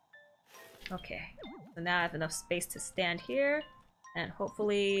 Okay. So now I have enough space to stand here and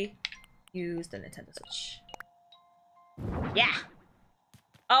hopefully use the Nintendo Switch. Yeah!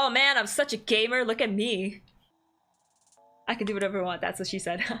 Oh man, I'm such a gamer. Look at me. I can do whatever I want. That's what she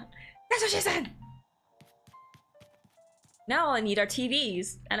said. That's what she said! Now all I need are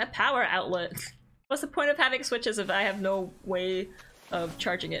TVs and a power outlet. What's the point of having Switches if I have no way of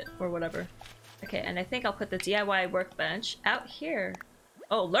charging it or whatever? Okay, and I think I'll put the DIY workbench out here.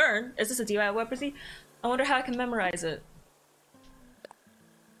 Oh, learn? Is this a DIY workbench? I wonder how I can memorize it.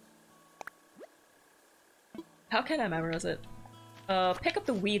 How can I memorize it? Pick up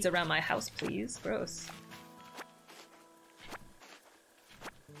the weeds around my house, please. Gross.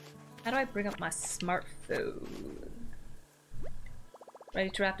 How do I bring up my smartphone? Ready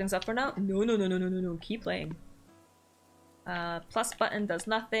to wrap things up for now? No. Keep playing. Plus button does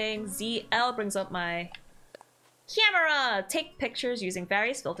nothing. ZL brings up my camera! Take pictures using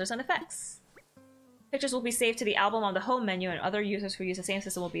various filters and effects. Pictures will be saved to the album on the home menu, and other users who use the same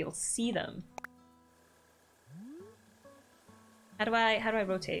system will be able to see them. How do I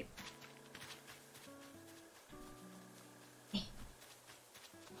rotate?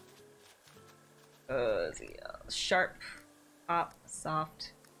 Sharp, pop,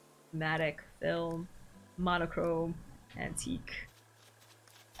 soft, matic, film, monochrome, antique.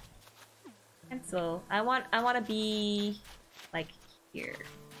 Pencil. I want to be like here.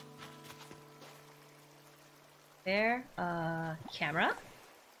 There. Camera.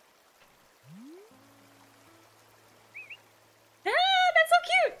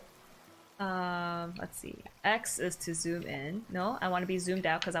 Let's see. X is to zoom in. No, I want to be zoomed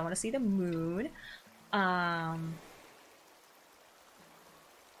out because I want to see the moon. Oh!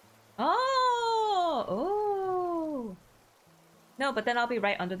 No, but then I'll be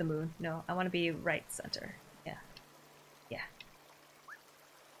right under the moon. No, I want to be right center. Yeah. Yeah.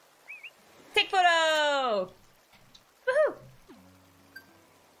 Take photo! Woohoo!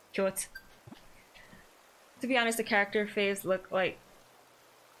 Cute. To be honest, the character faves look like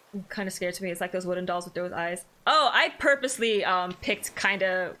kind of scared to me. It's like those wooden dolls with those eyes. Oh, I purposely picked kind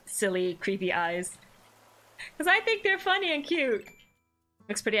of silly, creepy eyes. Because I think they're funny and cute.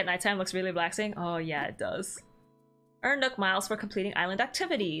 Looks pretty at nighttime, looks really relaxing. Oh yeah, it does. Earn Nook miles for completing island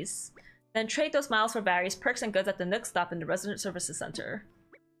activities. Then trade those miles for various perks and goods at the Nook stop in the Resident Services Center.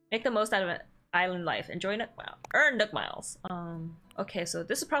 Make the most out of island life. Enjoy Nook miles. Earn Nook miles. Okay, so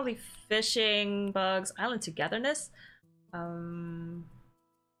this is probably fishing, bugs, island togetherness.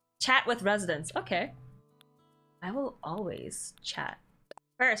 Chat with residents. Okay. I will always chat.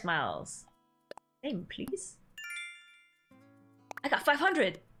 Ferris miles. Same, please. I got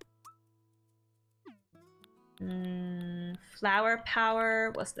 500! Flower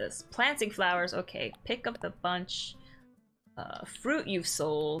power. What's this? Planting flowers. Okay, pick up the bunch. Fruit you've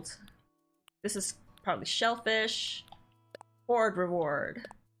sold. This is probably shellfish. Hoard reward.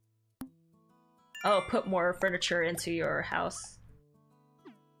 Oh, put more furniture into your house.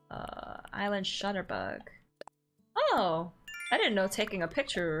 Island shutterbug. Oh, I didn't know taking a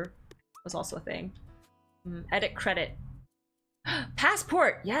picture was also a thing. Edit credit.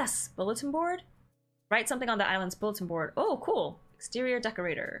 Passport! Yes! Bulletin board? Write something on the island's bulletin board. Oh, cool. Exterior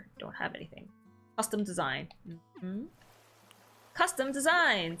decorator. Don't have anything. Custom design. Custom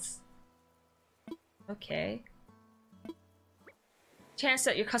designs! Okay. Chance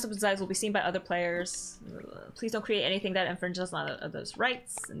that your custom designs will be seen by other players. Please don't create anything that infringes on others'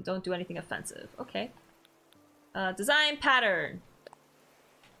 rights, and don't do anything offensive. Okay. Design pattern.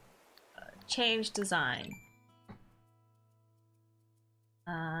 Change design.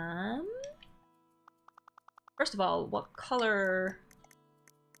 First of all, what color?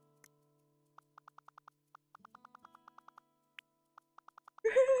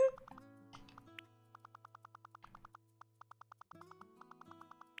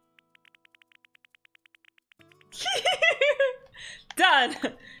 Done!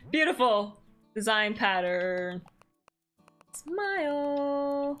 Beautiful! Design pattern.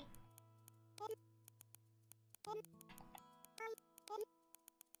 Smile!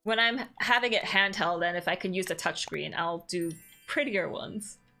 When I'm having it handheld and if I can use the touchscreen, I'll do prettier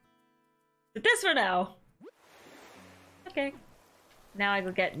ones. But this for now. Okay. Now I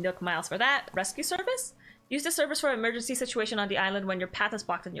will get Nook Miles for that. Rescue service? Use the service for an emergency situation on the island when your path is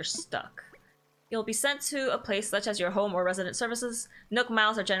blocked and you're stuck. You'll be sent to a place such as your home or resident services. Nook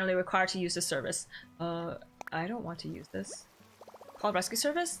Miles are generally required to use this service. I don't want to use this. Call rescue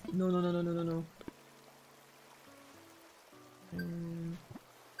service? No, no, no, no, no, no, no.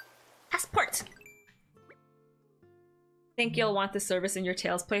 Passport! Think you'll want this service in your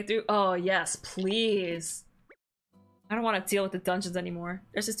Tales playthrough? Oh, yes, please. I don't want to deal with the dungeons anymore.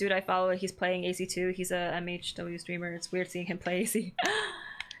 There's this dude I follow, he's playing AC2. He's a MHW streamer. It's weird seeing him play AC.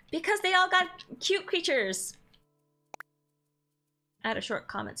 Because they all got cute creatures. Add a short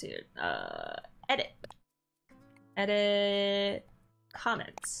comment to it. Edit. Edit.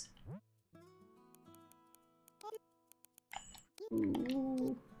 Comments.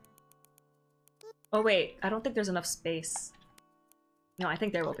 Ooh. Oh wait, I don't think there's enough space. No, I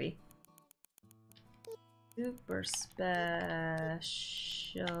think there will be. Super special.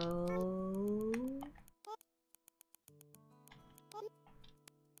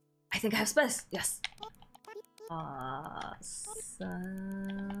 I think I have space. Yes. Awesome.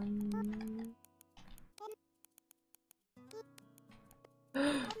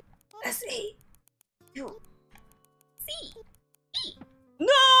 S-E. U-C. E.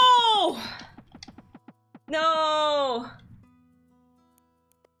 No! No!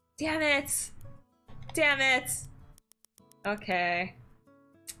 Damn it! Damn it! Okay.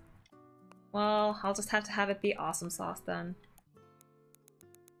 Well, I'll just have to have it be awesome sauce then.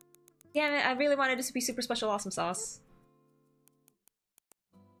 Damn it, I really wanted it to be super special awesome sauce.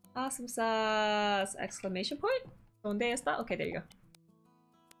 Awesome sauce! Exclamation point? Donde está? Okay, there you go.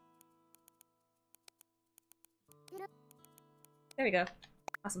 There we go.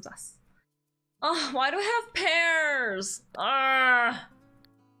 Awesome sauce. Oh, why do I have pears?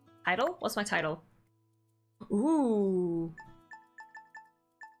 Title? What's my title? Ooh.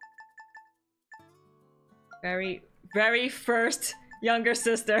 Very first younger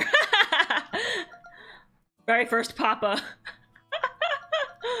sister. Very first papa.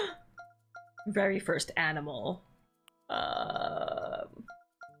 Very first animal.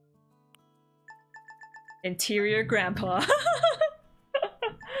 Interior grandpa.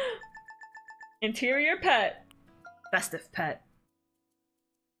 Interior pet. Festive pet.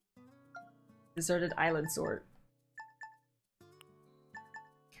 Deserted island sort.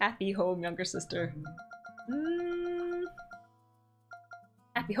 Happy home younger sister.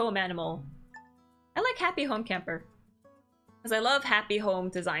 Happy home animal. I like happy home camper. Because I love happy home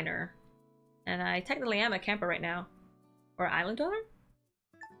designer. And I technically am a camper right now. Or island dweller?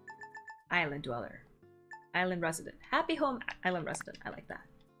 Island dweller. Island resident. Happy home island resident. I like that.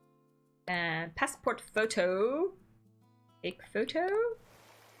 And passport photo. Take photo.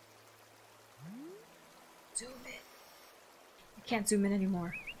 Zoom in. I can't zoom in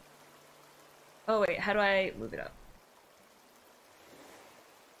anymore. Oh wait, how do I move it up?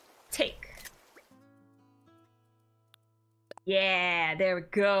 Take. Yeah, there we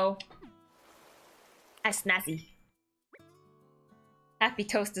go. That's snazzy. Happy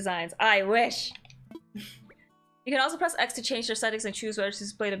toast designs. I wish. You can also press X to change your settings and choose whether to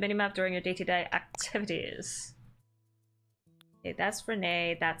display the minimap during your day-to-day activities. Okay, that's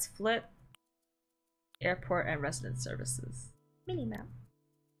Renee, that's Flip. Airport and resident services. Minimap.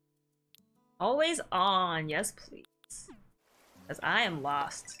 Always on, yes please. Because I am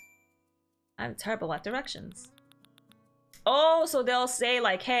lost. I'm terrible at directions. Oh, so they'll say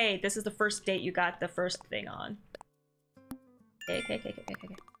like, hey, this is the first date you got the first thing on. Okay.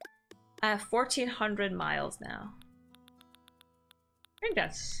 I have 1,400 miles now. I think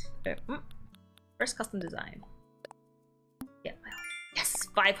that's it. First custom design. Yeah, yes,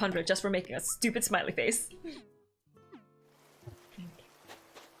 500 just for making a stupid smiley face.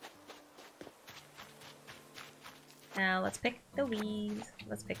 Now let's pick the weeds.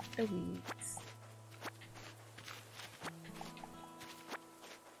 Let's pick the weeds.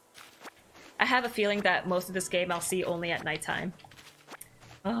 I have a feeling that most of this game I'll see only at nighttime.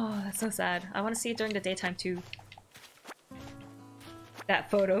 Oh, that's so sad. I want to see it during the daytime too. That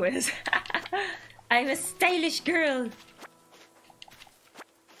photo is. I'm a stylish girl.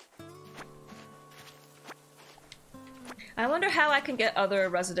 I wonder how I can get other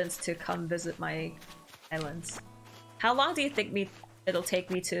residents to come visit my islands. How long do you think it'll take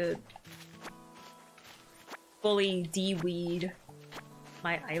me to fully de-weed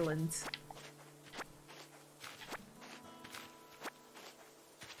my islands?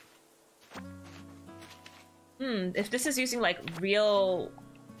 If this is using like real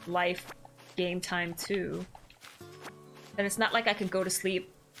life game time too, then it's not like I can go to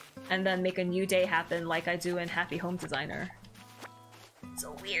sleep and then make a new day happen like I do in Happy Home Designer.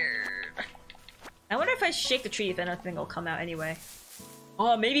 So weird. I wonder if I shake the tree if anything will come out anyway.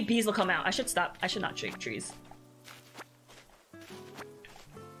 Oh, maybe bees will come out. I should stop. I should not shake trees.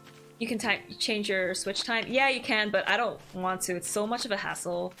 You can change your switch time. Yeah, you can, but I don't want to. It's so much of a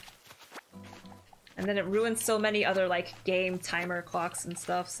hassle. And then it ruins so many other like game timer clocks and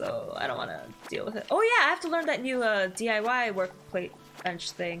stuff, so I don't want to deal with it. Oh yeah, I have to learn that new DIY workplate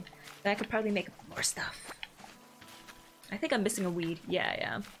bench thing. Then I could probably make more stuff. I think I'm missing a weed. Yeah,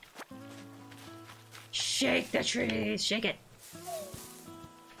 I am. Shake the trees! Shake it!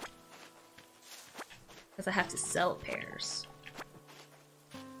 Because I have to sell pears.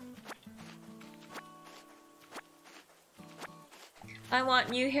 I want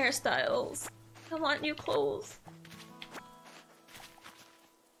new hairstyles. I want new clothes.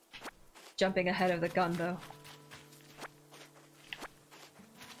 Jumping ahead of the gun, though.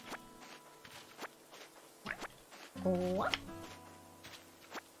 What?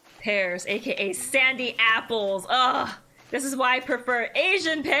 Pears, aka sandy apples. Ugh! This is why I prefer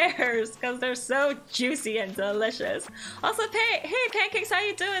Asian pears, because they're so juicy and delicious. Also, hey Pancakes, how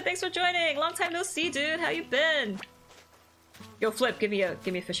you doing? Thanks for joining. Long time no see, dude. How you been? Yo, Flip, give me a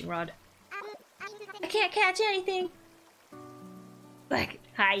fishing rod. I can't catch anything. Like,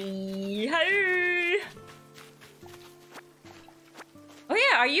 hi. Oh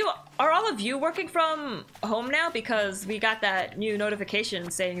yeah, are all of you working from home now? Because we got that new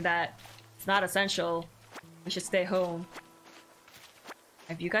notification saying that it's not essential. We should stay home.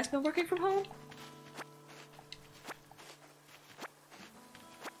 Have you guys been working from home?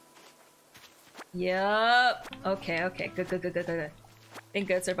 Yup. Okay. Good. Been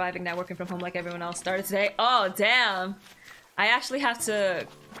good, surviving now, working from home like everyone else. Started today. Oh, damn. I actually have to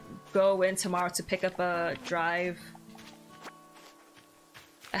go in tomorrow to pick up a drive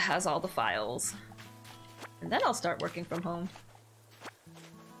that has all the files. And then I'll start working from home.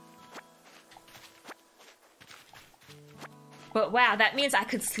 But wow, that means I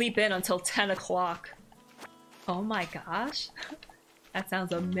could sleep in until 10 o'clock. Oh my gosh. That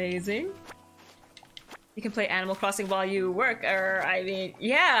sounds amazing. You can play Animal Crossing while you work, or I mean,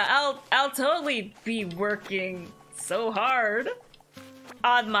 yeah, I'll totally be working so hard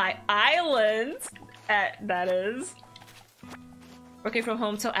on my island. That is working from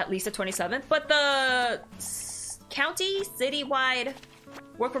home till at least the 27th, but the county citywide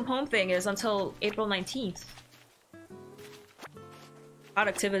work from home thing is until April 19th.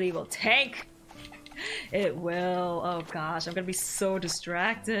 Productivity will tank. It will. Oh gosh, I'm gonna be so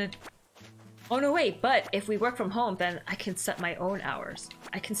distracted. Oh no, wait, but if we work from home, then I can set my own hours.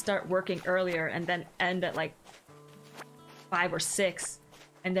 I can start working earlier and then end at like 5 or 6,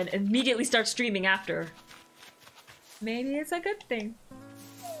 and then immediately start streaming after. Maybe it's a good thing.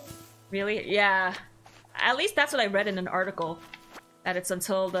 Really? Yeah. At least that's what I read in an article. That it's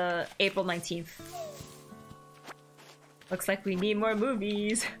until the April 19th. Looks like we need more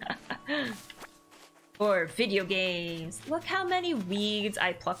movies. Or video games. Look how many weeds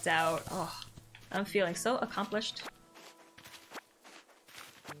I plucked out. Oh. I'm feeling so accomplished.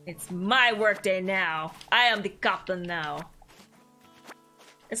 It's my workday now. I am the captain now.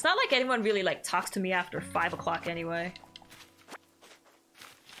 It's not like anyone really like talks to me after 5 o'clock anyway.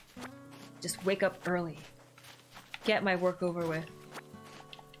 Just wake up early. Get my work over with.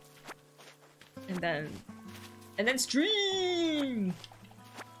 And then stream!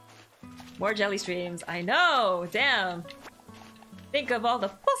 More jelly streams. I know! Damn! Think of all the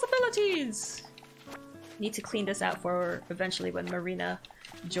possibilities! Need to clean this out for eventually when Marina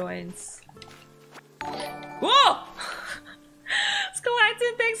joins. Whoa!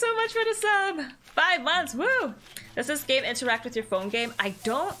 Skalaxton, thanks so much for the sub! 5 months, woo! Does this game interact with your phone game? I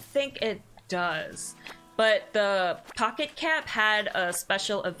don't think it does. But the Pocket Camp had a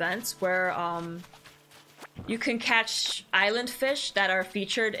special event where you can catch island fish that are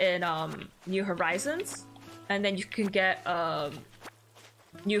featured in New Horizons, and then you can get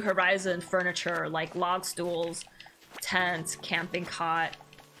New Horizon furniture like log stools, tent, camping cot,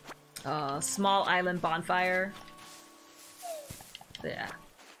 small island bonfire. Yeah.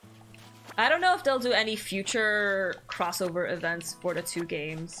 I don't know if they'll do any future crossover events for the 2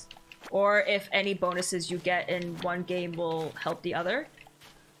 games, or if any bonuses you get in one game will help the other.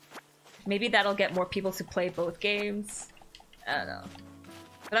 Maybe that'll get more people to play both games. I don't know.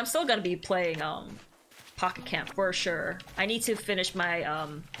 But I'm still gonna be playing Pocket Camp for sure. I need to finish my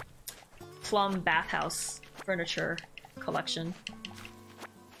plum bathhouse furniture collection.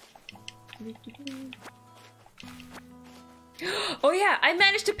 Oh yeah, I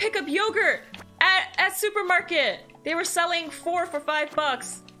managed to pick up yogurt at supermarket. They were selling 4 for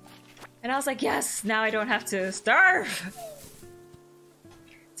 $5. And I was like, yes, now I don't have to starve.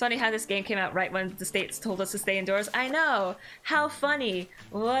 It's funny how this game came out right when the states told us to stay indoors. I know. How funny.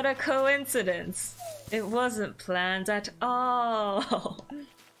 What a coincidence. It wasn't planned at all.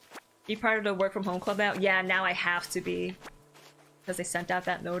 Be part of the work from home club now? Yeah, now I have to be. Because they sent out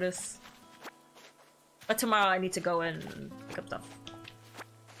that notice. But tomorrow I need to go and pick up stuff.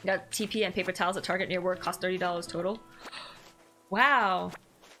 Got TP and paper towels at Target near work, cost $30 total. Wow.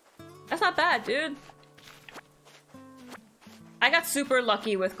 That's not bad, dude. I got super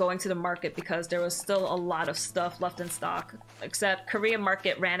lucky with going to the market because there was still a lot of stuff left in stock. Except Korean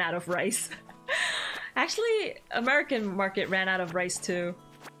market ran out of rice. Actually, American market ran out of rice too.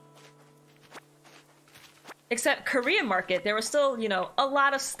 Except Korean market, there was still, you know, a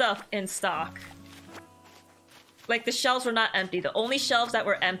lot of stuff in stock. Like, the shelves were not empty. The only shelves that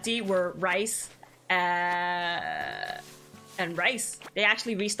were empty were rice and rice. They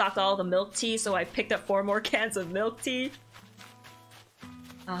actually restocked all the milk tea, so I picked up 4 more cans of milk tea.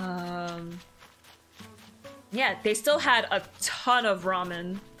 Yeah, they still had a ton of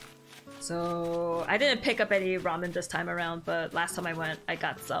ramen. So I didn't pick up any ramen this time around, but last time I went, I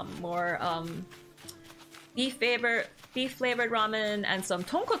got some more beef flavored ramen and some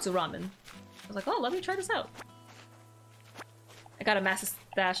tonkotsu ramen. I was like, oh, let me try this out. I got a massive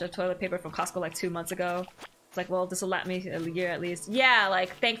stash of toilet paper from Costco like 2 months ago. It's like, well, this will last me a year at least. Yeah,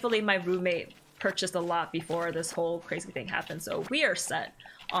 like, thankfully my roommate purchased a lot before this whole crazy thing happened, so we are set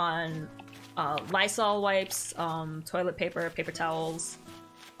on Lysol wipes, toilet paper, paper towels,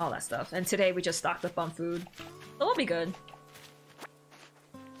 all that stuff. And today we just stocked up on food. So we'll be good.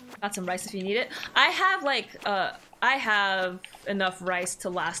 Got some rice if you need it. I have like, I have enough rice to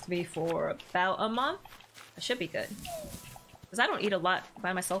last me for about a month. It should be good. Because I don't eat a lot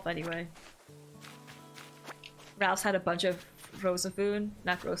by myself anyway. Ralph's had a bunch of frozen food,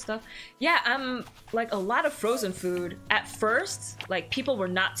 not gross stuff. Yeah, like a lot of frozen food. At first, like people were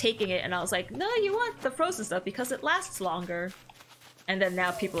not taking it and I was like, no, you want the frozen stuff because it lasts longer. And then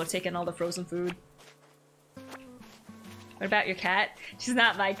now people are taking all the frozen food. What about your cat? She's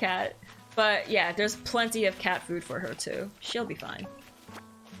not my cat. But yeah, there's plenty of cat food for her too. She'll be fine.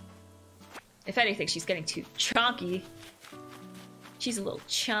 If anything, she's getting too chonky. She's a little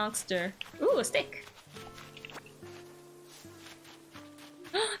chunkster. Ooh, a stick.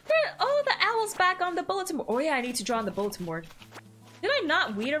 Oh, the owl's back on the bulletin board. Oh yeah, I need to draw on the bulletin board. Did I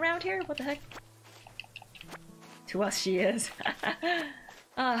not weed around here? What the heck? To us, she is.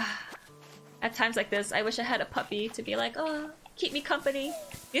 At times like this, I wish I had a puppy to be like, oh, keep me company,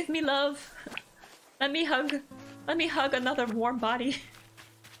 give me love, let me hug another warm body,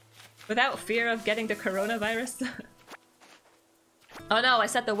 without fear of getting the coronavirus. Oh no, I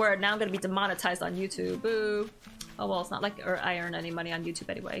said the word. Now I'm gonna be demonetized on YouTube. Boo. Oh well, it's not like I earn any money on YouTube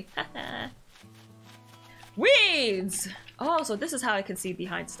anyway. Weeds! Oh, so this is how I can see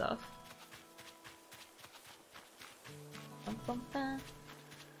behind stuff.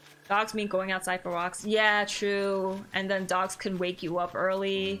 Dogs mean going outside for walks. Yeah, true. And then dogs can wake you up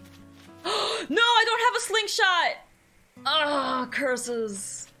early. No, I don't have a slingshot! Oh,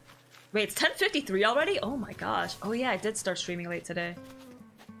 curses. Wait, it's 10:53 already? Oh my gosh. Oh yeah, I did start streaming late today.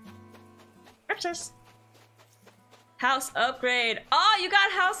 Purchase. House upgrade. Oh, you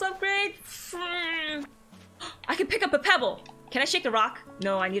got house upgrade? I can pick up a pebble. Can I shake the rock?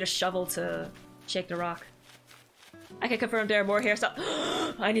 No, I need a shovel to shake the rock. I can confirm there are more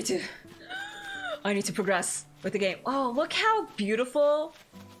hairstyles. I need to progress with the game. Oh, look how beautiful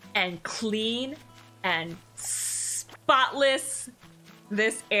and clean and spotless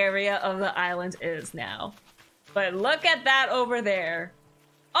this area of the island is now. But look at that over there.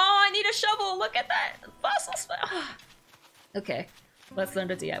 Oh, I need a shovel. Look at that. Fossil. Okay, let's learn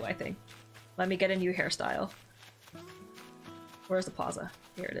the DIY thing. Let me get a new hairstyle. Where's the plaza?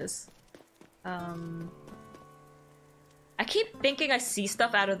 Here it is. I keep thinking I see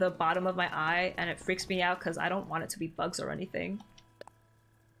stuff out of the bottom of my eye, and it freaks me out because I don't want it to be bugs or anything.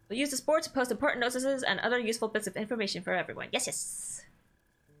 We'll use this board to post important notices and other useful bits of information for everyone. Yes, yes.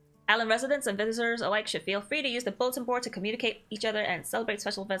 Island residents and visitors alike should feel free to use the bulletin board to communicate each other and celebrate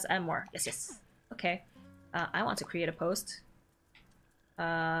special events and more. Yes, yes. Okay. I want to create a post.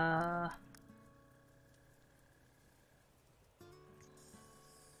 Oh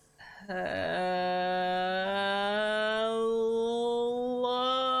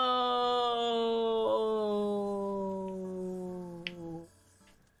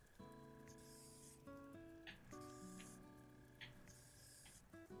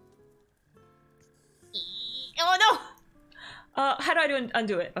no! How do I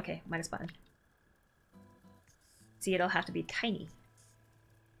undo it? Okay, minus button. See, it'll have to be tiny.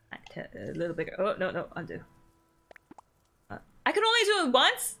 A little bigger. Oh, no, no, undo. I can only do it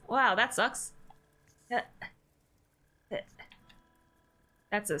once? Wow, that sucks.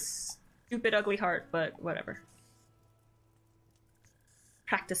 That's a stupid, ugly heart, but whatever.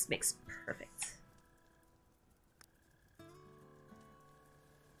 Practice makes perfect.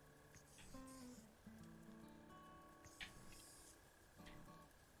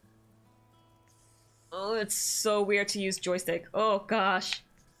 Oh, it's so weird to use joystick. Oh, gosh.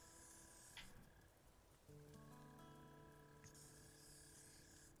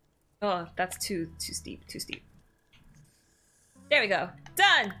 Oh, that's too steep, too steep. There we go.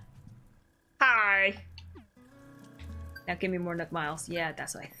 Done! Hi! Now give me more Nook Miles. Yeah,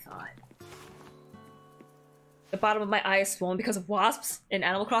 that's what I thought. The bottom of my eye is swollen because of wasps in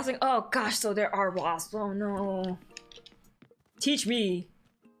Animal Crossing. Oh gosh, so there are wasps. Oh no. Teach me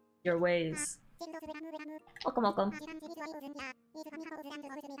your ways. Welcome, welcome.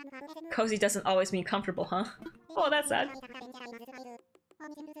 Cozy doesn't always mean comfortable, huh? Oh, that's sad.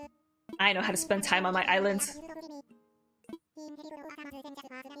 I know how to spend time on my island.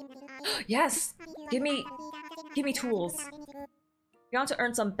 Yes! Give me tools. You want to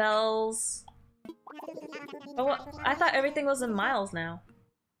earn some bells. Oh, well, I thought everything was in miles now.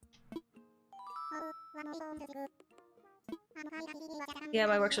 Yeah,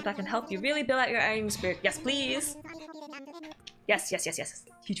 my workshop that can help you really build out your ironing spirit. Yes, please! Yes, yes, yes, yes.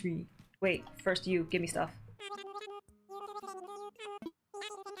 Teach me. Wait, first you. Give me stuff.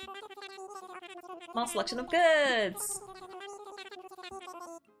 Small selection of goods!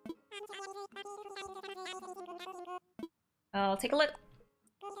 I'll take a look.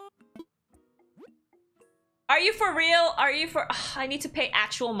 Are you for real? Are you for— Ugh, I need to pay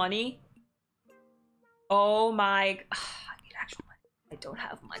actual money? Oh my— Ugh, I need actual money. I don't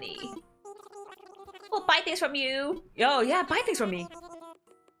have money. We'll buy things from you. Oh yeah, buy things from me.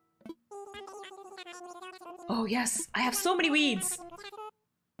 Oh yes, I have so many weeds.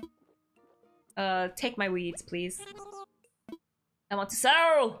 Take my weeds, please. I want to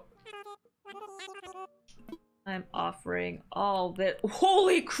sell! I'm offering all the—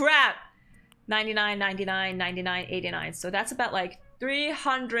 Holy crap! 99, 99, 99, 89. So that's about like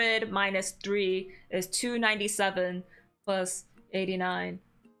 300 minus 3 is 297 plus 89.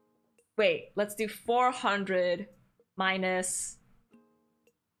 Wait, let's do 400 minus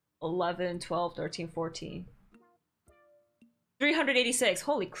 11, 12, 13, 14. 386.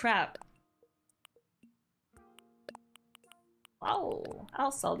 Holy crap. Wow,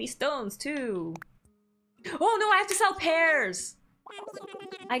 I'll sell these stones too. Oh no, I have to sell pears.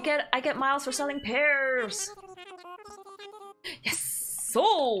 I get miles for selling pears. Yes,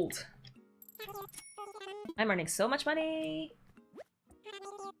 sold. I'm earning so much money.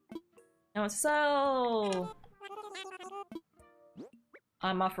 I want to sell.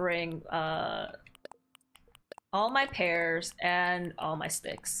 I'm offering all my pears and all my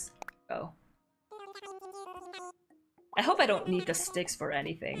sticks. Go. I hope I don't need the sticks for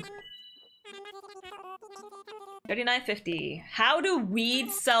anything. 39.50. How do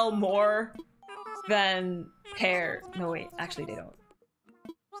weeds sell more than pear? No wait, actually they don't.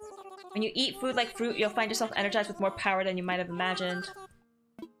 When you eat food like fruit, you'll find yourself energized with more power than you might have imagined.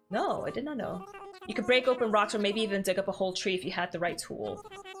 No, I did not know. You could break open rocks or maybe even dig up a whole tree if you had the right tool.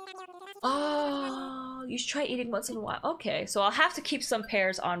 Oh, you should try eating once in a while. Okay, so I'll have to keep some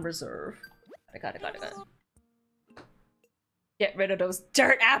pears on reserve. Got it. Get rid of those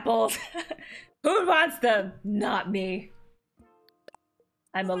dirt apples! Who wants them? Not me.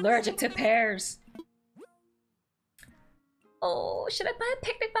 I'm allergic to pears. Oh, should I buy a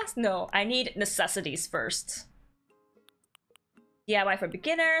picnic basket? No, I need necessities first. DIY for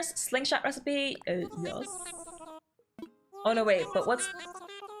beginners, slingshot recipe, yes. Oh no, wait, but what's...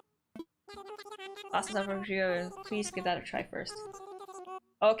 Please give that a try first.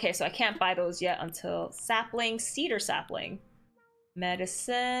 Okay, so I can't buy those yet until sapling, cedar sapling.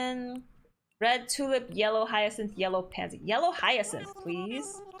 Medicine, red tulip, yellow hyacinth, yellow pansy. Yellow hyacinth,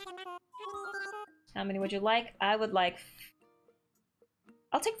 please. How many would you like? I would like...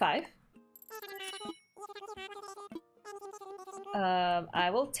 I'll take 5. I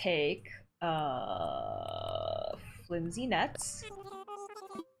will take flimsy nets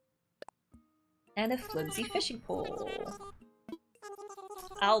and a flimsy fishing pole.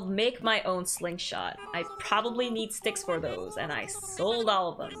 I'll make my own slingshot. I probably need sticks for those, and I sold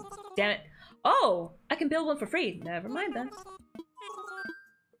all of them. Damn it. Oh, I can build one for free. Never mind then.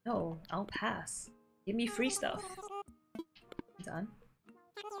 No, I'll pass. Give me free stuff. Done.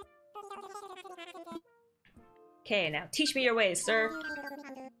 Okay, now teach me your ways, sir.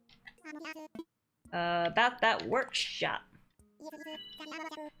 About that workshop.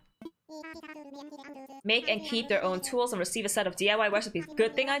 Make and keep their own tools and receive a set of DIY recipes.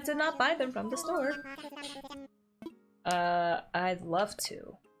 Good thing I did not buy them from the store. I'd love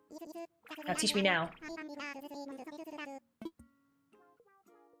to. Now teach me now.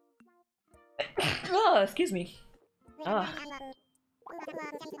 Oh, excuse me. Oh.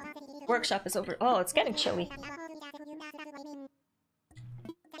 Workshop is over. Oh, it's getting chilly.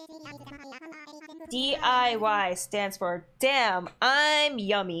 DIY stands for Damn, I'm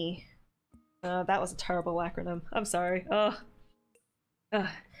Yummy. That was a terrible acronym. I'm sorry.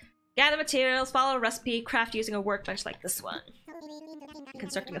 Gather materials, follow a recipe, craft using a workbench like this one.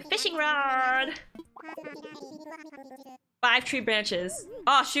 Constructing a fishing rod. 5 tree branches.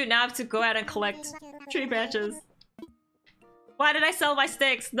 Oh shoot, now I have to go out and collect tree branches. Why did I sell my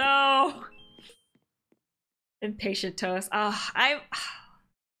sticks? No! Impatient toast. Why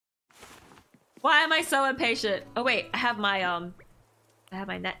am I so impatient? Oh wait, I have my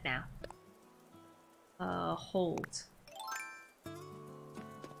net now. Hold.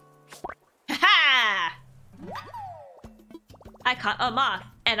 Ha! I caught a moth,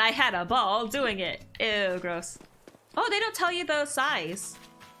 and I had a ball doing it. Ew, gross. Oh, they don't tell you the size.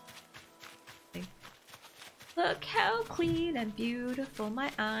 Look how clean and beautiful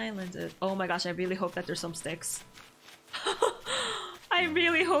my island is. Oh my gosh, I really hope that there's some sticks. I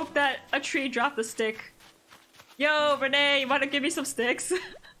really hope that a tree dropped a stick. Yo, Renee, you wanna give me some sticks?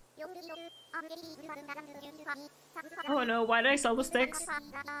 Oh no, why did I sell the sticks?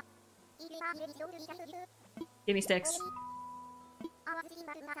 Give me sticks.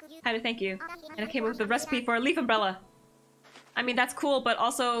 How to thank you. And I came up with a recipe for a leaf umbrella. I mean, that's cool, but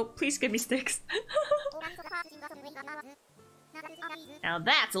also, please give me sticks. Now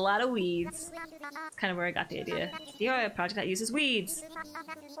that's a lot of weeds. That's kind of where I got the idea. DIY project that uses weeds.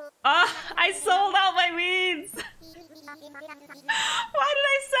 Oh, I sold out my weeds! Why did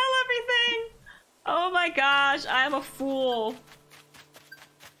I sell everything? Oh my gosh, I am a fool.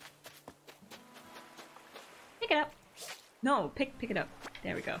 Pick it up. No, pick it up.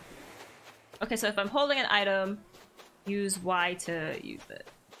 There we go. Okay, so if I'm holding an item, use Y to use it.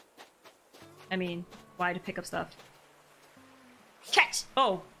 I mean, Y to pick up stuff. Catch!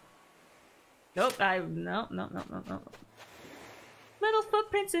 Oh! Nope, no. Little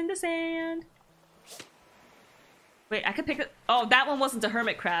footprints in the sand. Wait, I could pick it. Oh, that one wasn't a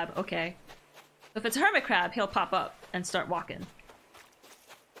hermit crab. Okay. If it's a hermit crab, he'll pop up and start walking.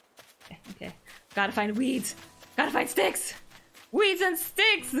 Okay. Gotta find weeds. Gotta find sticks! Weeds and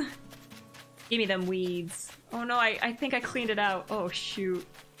sticks! Give me them weeds. Oh no, I think I cleaned it out. Oh shoot.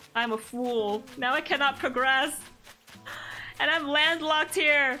 I'm a fool. Now I cannot progress. And I'm landlocked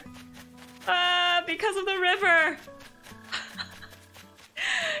here. Because of the river.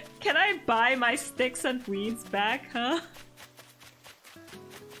 Can I buy my sticks and weeds back, huh?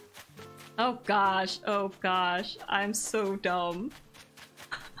 Oh gosh, I'm so dumb.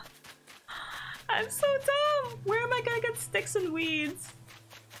 I'm so dumb! Where am I gonna get sticks and weeds?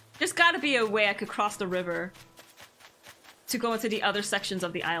 There's gotta be a way I could cross the river to go into the other sections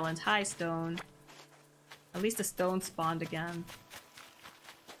of the island. Hi, stone. At least the stone spawned again.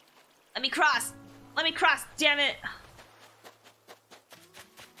 Let me cross! Let me cross, damn it!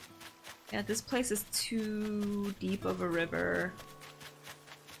 Yeah, this place is too deep of a river.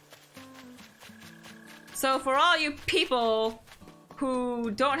 So for all you people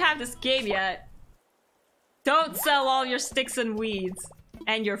who don't have this game yet, don't sell all your sticks and weeds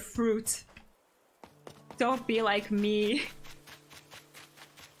and your fruit. Don't be like me.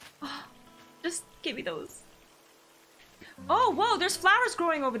 Just give me those. Oh, whoa, there's flowers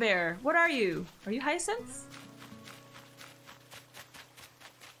growing over there. What are you? Are you hyacinths?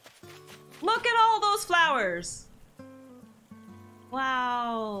 Look at all those flowers.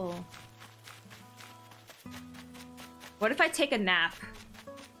 Wow. What if I take a nap?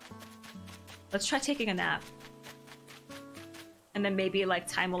 Let's try taking a nap. And then maybe like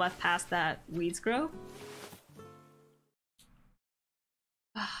time will have passed that weeds grow.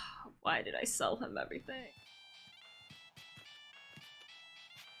 Why did I sell him everything?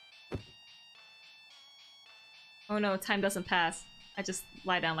 Oh no, time doesn't pass. I just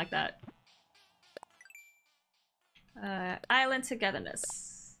lie down like that. Island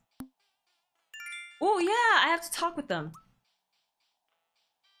togetherness. Oh yeah, I have to talk with them.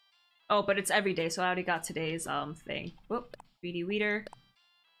 Oh, but it's every day, so I already got today's thing. Whoop, greedy weeder.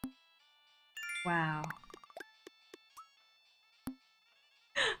 Wow.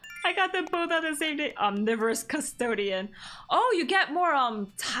 I got them both on the same day. Omnivorous custodian. Oh, you get more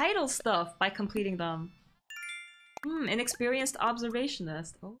title stuff by completing them. Inexperienced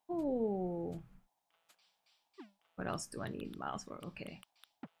observationist. Oh. What else do I need miles for? Okay.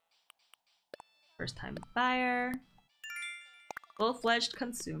 First time buyer. Full-fledged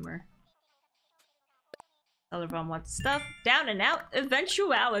consumer. Seller from wants stuff. Down and out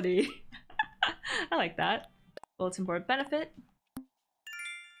eventuality. I like that. Bulletin board benefit.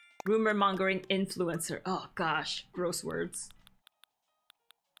 Rumor mongering influencer. Oh gosh, gross words.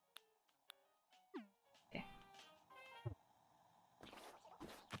 Okay.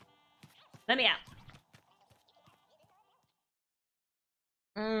 Let me out.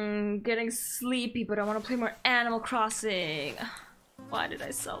 Getting sleepy, but I want to play more Animal Crossing. Why did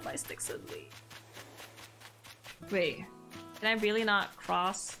I sell my sticks and weeds? Wait, can I really not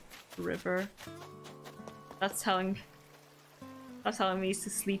cross the river? That's telling me to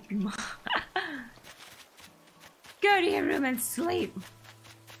sleep. Go to your room and sleep.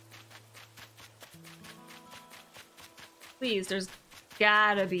 Please, there's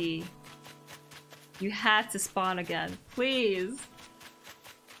gotta be. You had to spawn again. Please.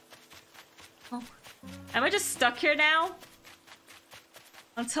 Oh. Am I just stuck here now?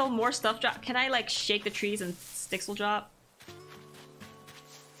 Until more stuff drop? Can I like shake the trees and sticks will drop?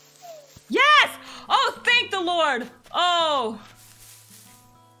 Yes! Oh, thank the Lord! Oh!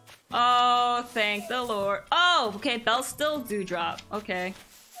 Oh, thank the Lord. Oh, okay, bells still do drop. Okay.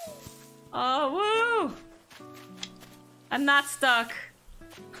 Oh, woo! I'm not stuck.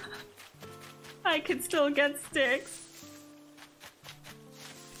 I can still get sticks.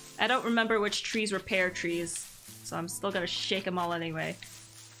 I don't remember which trees were pear trees, so I'm still gonna shake them all anyway.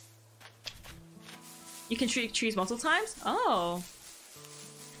 You can treat trees multiple times? Oh.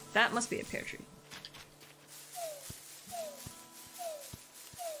 That must be a pear tree.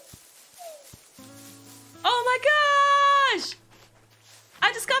 Oh my gosh!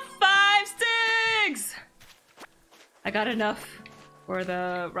 I just got 5 sticks! I got enough for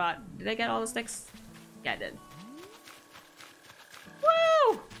the rot. Did I get all the sticks? Yeah, I did.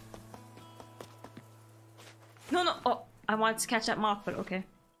 Woo! No, no. Oh, I wanted to catch that moth, but okay.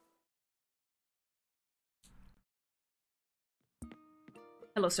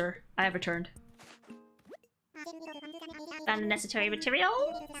 Hello, sir. I have returned. Found the necessary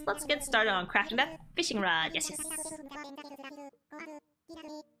materials. Let's get started on crafting that fishing rod. Yes, yes.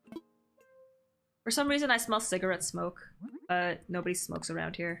 For some reason, I smell cigarette smoke, but nobody smokes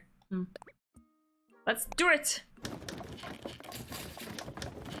around here. Let's do it!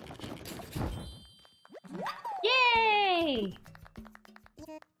 Yay!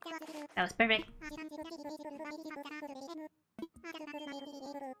 That was perfect.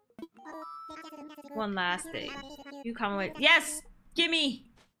 One last thing. You come away. Yes! Gimme!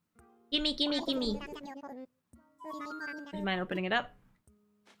 Gimme, gimme, gimme. Would you mind opening it up?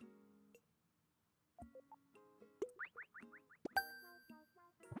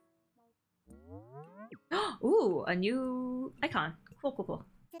 Ooh, a new icon. Cool, cool, cool.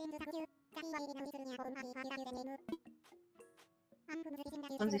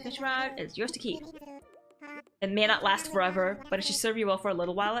 Clumsy fish rod is yours to keep. It may not last forever, but it should serve you well for a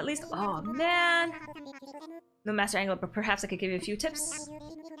little while at least. Oh man! No master angler, but perhaps I could give you a few tips.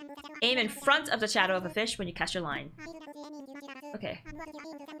 Aim in front of the shadow of a fish when you cast your line. Okay.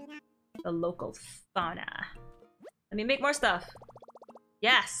 the local fauna. Let me make more stuff.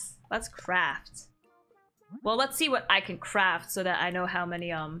 Yes, let's craft. Well, let's see what I can craft so that I know how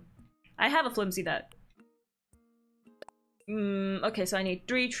many, I have a flimsy that... okay, so I need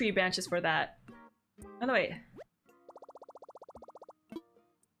 3 tree branches for that. Oh, no, wait.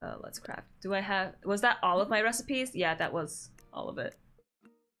 Let's craft. Do I have... Was that all of my recipes? Yeah, that was all of it.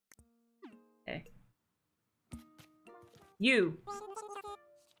 Okay. You!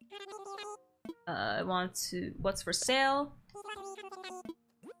 I want to... What's for sale?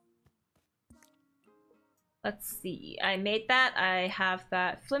 Let's see. I made that. I have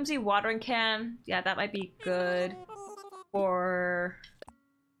that flimsy watering can. Yeah, that might be good for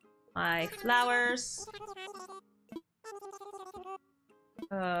my flowers.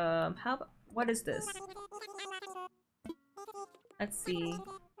 How about... What is this? Let's see.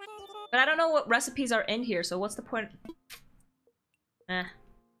 But I don't know what recipes are in here, so what's the point?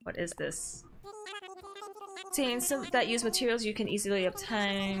 What is this? Contains some that use materials you can easily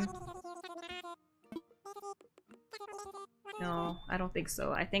obtain. No, I don't think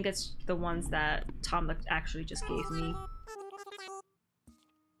so. I think it's the ones that Tom actually just gave me.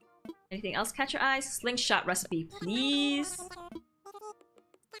 Anything else catch your eyes? Slingshot recipe, please.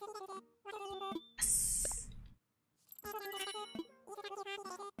 Yes.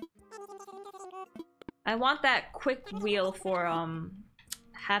 I want that quick wheel for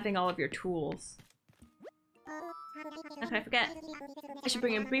having all of your tools. How can I forget? I should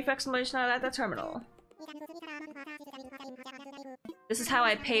bring a brief explanation at the terminal. This is how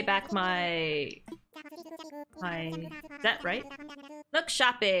I pay back my debt, right? Nook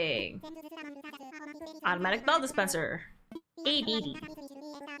shopping! Automatic bell dispenser. ABD.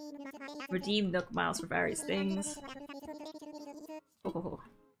 Redeem Nook miles for various things.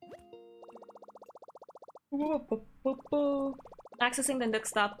 Accessing the Nook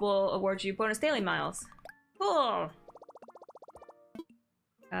stop will award you bonus daily miles. Cool!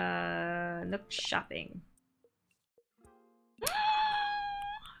 Nook shopping.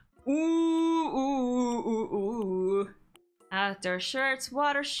 Ooh. Outdoor shirts,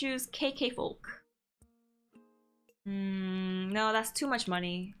 water shoes, KK folk. No, that's too much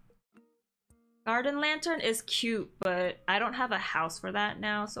money. Garden lantern is cute, but I don't have a house for that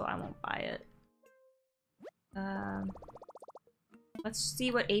now, so I won't buy it. Let's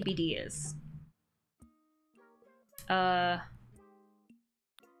see what ABD is. Oh,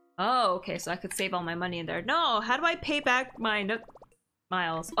 okay, so I could save all my money in there. No, how do I pay back my Nook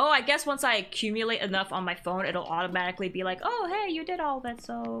miles? Oh, I guess once I accumulate enough on my phone, it'll automatically be like, oh, hey, you did all of it,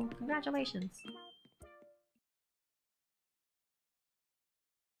 so congratulations.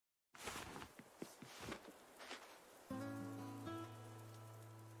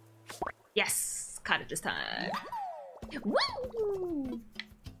 Yes! Caught it this time. Woo!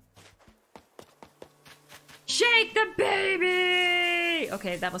 Shake the baby!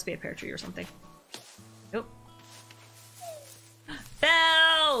 Okay, that must be a pear tree or something. Nope.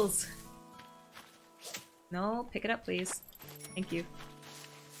 Bells! No, pick it up, please. Thank you.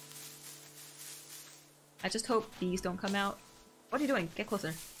 I just hope these don't come out. What are you doing? Get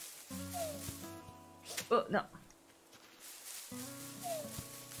closer. Oh, no.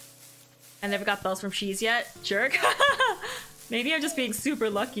 I never got bells from Cheese yet. Jerk. Maybe I'm just being super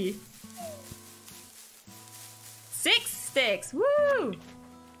lucky. 6 sticks! Woo!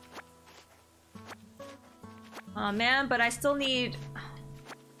 Aw, man, but I still need...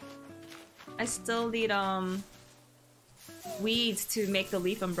 weeds to make the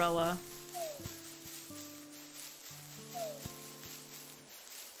leaf umbrella.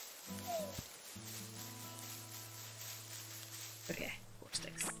 Okay, 4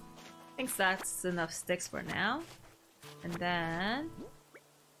 sticks. I think that's enough sticks for now. And then...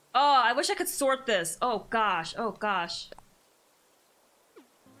 Oh, I wish I could sort this! Oh gosh, oh gosh.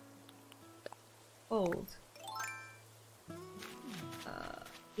 Old.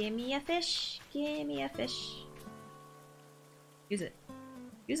 Give me a fish. Give me a fish. Use it.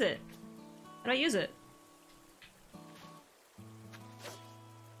 Use it. How do I use it?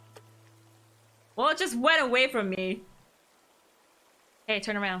 Well, it just went away from me. Hey,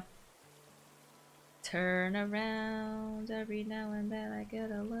 turn around. Turn around every now and then I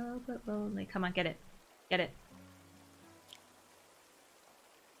get a little bit lonely. Come on, get it. Get it.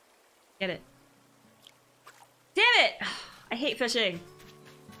 Get it. Damn it! I hate fishing.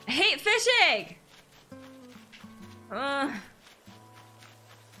 I hate fishing!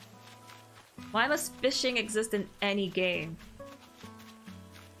 Why must fishing exist in any game?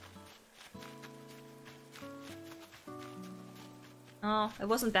 Oh, it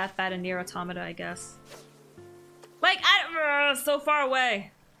wasn't that bad in Nier Automata, I guess. Like, so far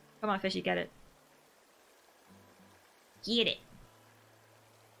away. Come on, fishy, get it. Get it.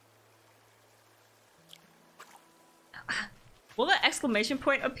 Will the exclamation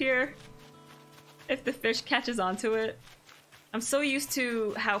point appear if the fish catches onto it? I'm so used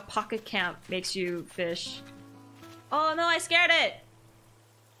to how Pocket Camp makes you fish. Oh no, I scared it!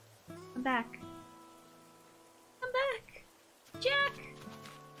 Come back. Come back! Jack!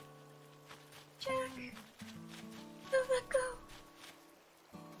 Jack! Don't let go!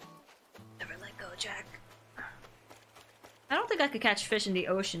 Never let go, Jack. I don't think I could catch fish in the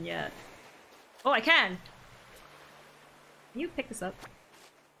ocean yet. Oh, I can! Can you pick this up?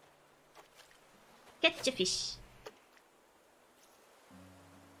 Catch a fish.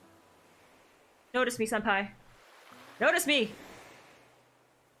 Notice me, senpai. Notice me!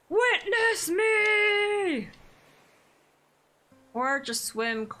 Witness me! Or just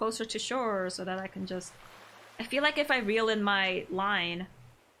swim closer to shore so that I can just... I feel like if I reel in my line,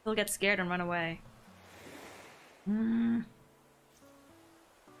 he'll get scared and run away. Come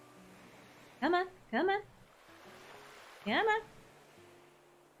on, come on. Come on.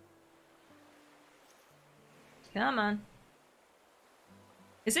 Come on.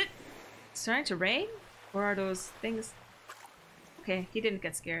 Is it starting to rain? Or are those things... Okay, he didn't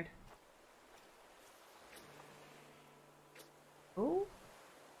get scared. Oh.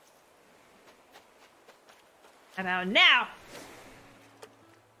 How about now?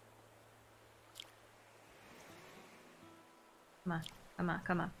 Come on, come on,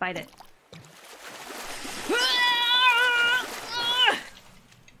 come on, fight it.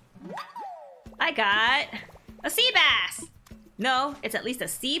 I got a sea bass! No, it's at least a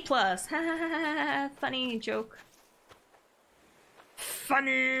C+. Funny joke.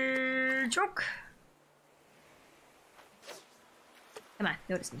 Funny joke. Come on,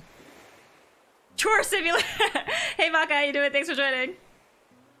 notice me. Chore simulator! Hey Maka, how you doing? Thanks for joining.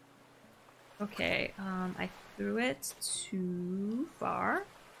 Okay, I threw it too far.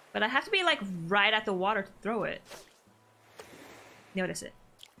 But I have to be like right at the water to throw it. Notice it.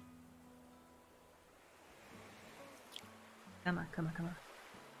 Come on, come on, come on.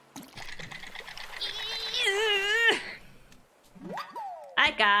 I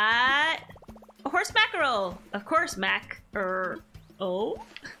got a horse mackerel. Of course, oh.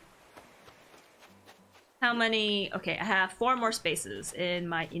 How many? Okay, I have 4 more spaces in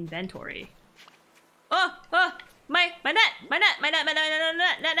my inventory. Oh, oh, my net, my net, my net, my net, my net,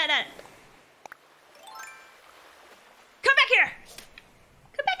 net, net, net. Come back here.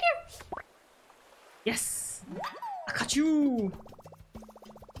 Come back here. Yes. I caught you!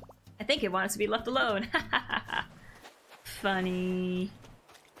 I think it wants to be left alone. Funny.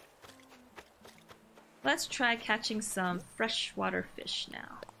 Let's try catching some freshwater fish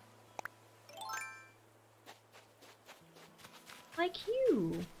now. Like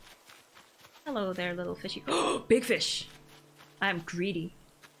you. Hello there, little fishy. Oh, big fish! I'm greedy.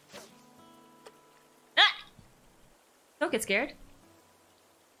 Ah! Don't get scared.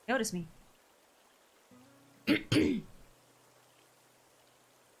 Notice me.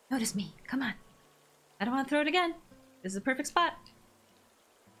 Notice me. Come on. I don't want to throw it again. This is a perfect spot.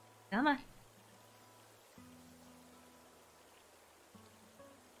 Come on.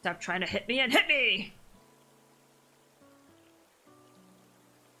 Stop trying to hit me and hit me!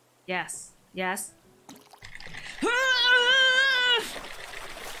 Yes. Yes.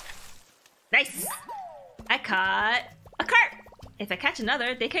 Nice! I caught a carp! If I catch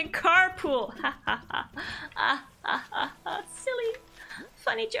another, they can carpool! Ha ha ha. Ah ha ha ha. Silly.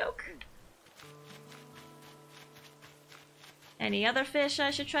 Funny joke. Any other fish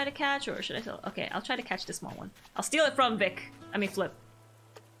I should try to catch, or should I still... Okay, I'll try to catch the small one. I'll steal it from Vic. I mean, Flip.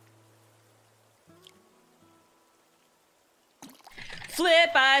 Flip,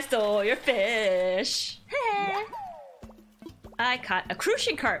 I stole your fish! I caught a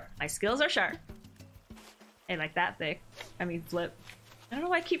crucian carp. My skills are sharp. Hey, like that, Vic. I mean, Flip. I don't know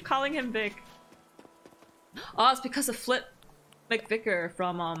why I keep calling him Vic. Oh, it's because of Flip McVicker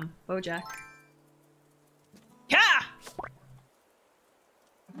from, BoJack. Yeah!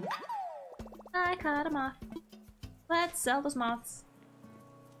 I caught a moth. Let's sell those moths.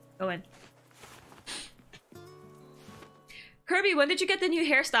 Go in. Kirby, when did you get the new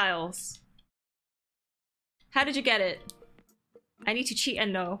hairstyles? How did you get it? I need to cheat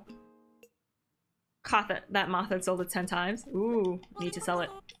and know. Caught that moth and sold it 10 times. Ooh, need to sell it.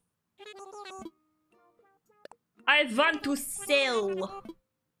 I want to sell.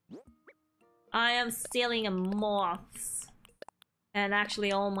 I am selling moths. And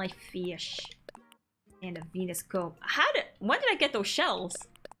actually all my fish. And a Venus comb. When did I get those shells?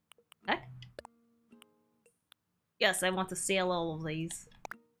 Heck? Yes, I want to sell all of these.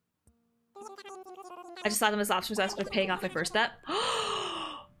 I just saw them as options after paying off my first debt.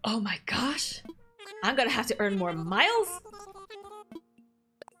 Oh my gosh! I'm gonna have to earn more miles?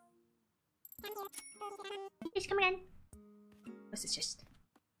 Please come in. This is just...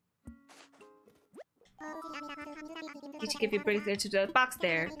 Each give you brings it to the box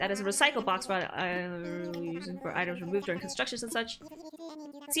there. That is a recycle box for using for items removed during constructions and such.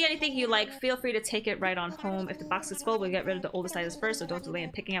 See anything you like, feel free to take it right on home. If the box is full, we'll get rid of the oldest items first, so don't delay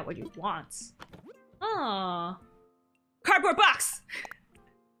in picking out what you want. Aww. Cardboard box!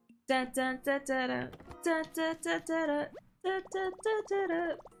 Dun, dun, dun, dun, dun, dun, dun, dun, dun, dun, dun, dun,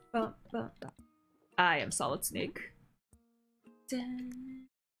 dun. Bum, bum, bum. I am Solid Snake. Dun,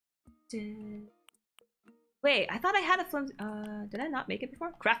 dun. Wait, I thought I had a flimsy... did I not make it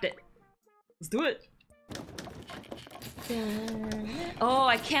before? Craft it! Let's do it! Oh,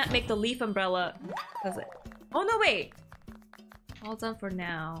 I can't make the leaf umbrella. Does it? Oh, no, wait! All done for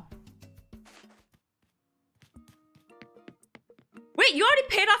now. Wait, you already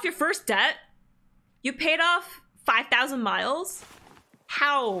paid off your first debt? You paid off 5,000 miles?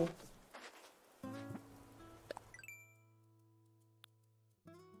 How?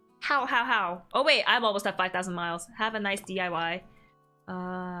 How? Oh wait, I'm almost at 5,000 miles. Have a nice DIY.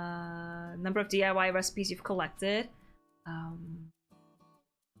 Number of DIY recipes you've collected.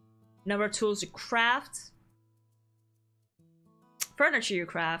 Number of tools you craft. Furniture you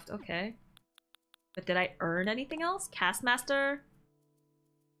craft, okay. But did I earn anything else? Castmaster?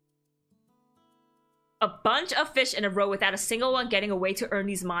 A bunch of fish in a row without a single one getting away to earn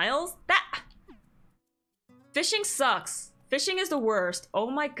these miles? That... Fishing sucks. Fishing is the worst.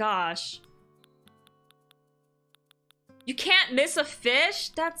 Oh my gosh. You can't miss a fish?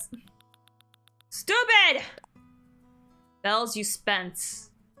 That's... stupid! Bells you spent.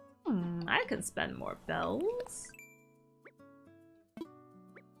 I can spend more bells.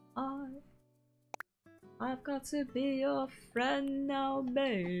 I've got to be your friend now,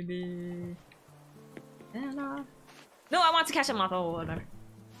 baby. And no, I want to catch a moth. Oh, whatever.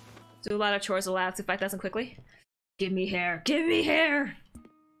 Do a lot of chores allowed to 5,000 quickly. Give me hair. Give me hair!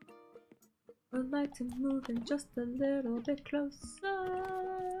 Would like to move in just a little bit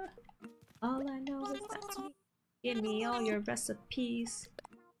closer. All I know is that's me. Give me all your recipes.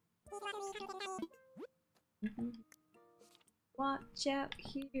 Watch out,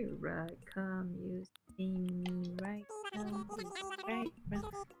 here I come. You see me right now. Right.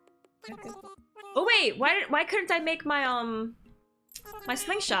 Oh wait, why couldn't I make my my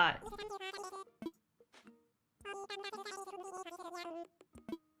slingshot?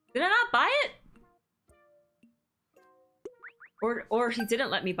 Did I not buy it? Or he didn't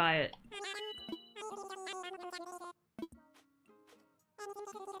let me buy it.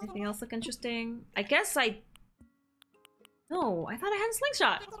 Anything else look interesting? I guess I... No, I thought I had a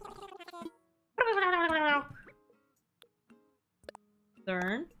slingshot.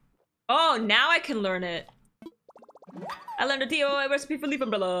 Learn. Oh, now I can learn it. I learned a DIY recipe for leaf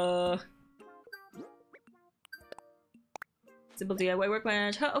umbrella. Simple DIY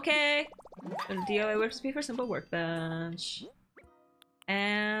workbench. Huh, okay. Learned a DIY recipe for simple workbench.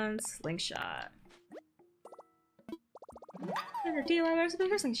 And slingshot. Learned a DIY recipe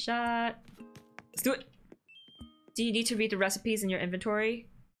for slingshot. Let's do it. Do you need to read the recipes in your inventory?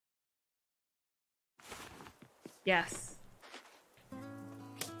 Yes.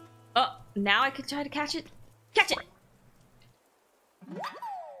 Oh, now I can try to catch it. Catch it!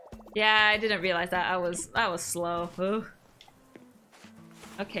 Yeah, I didn't realize that. I was slow. Ooh.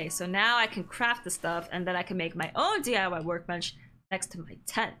 Okay, so now I can craft the stuff and then I can make my own DIY workbench next to my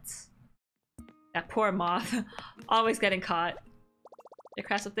tent. That poor moth. Always getting caught. Did I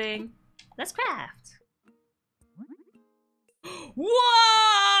craft something? Let's craft.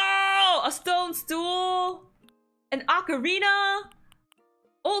 Whoa! A stone stool! An ocarina!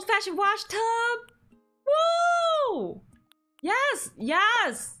 Old-fashioned wash tub! Whoa! Yes!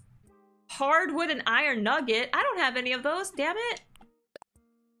 Yes! Hardwood and iron nugget. I don't have any of those, damn it!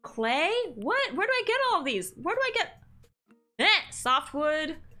 Clay? What? Where do I get all of these? Where do I get...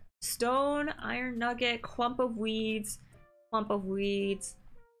 Softwood, stone, iron nugget, clump of weeds,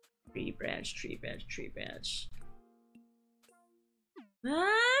 tree branch.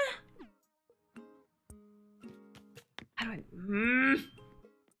 How do I...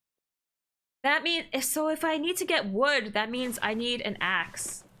 That means... So if I need to get wood, that means I need an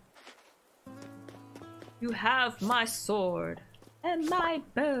axe. You have my sword. And my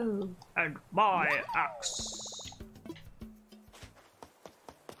bow. And my axe.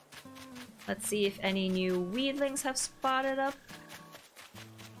 Let's see if any new weedlings have spotted up.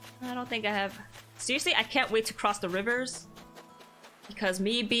 I don't think I have. Seriously, I can't wait to cross the rivers. Because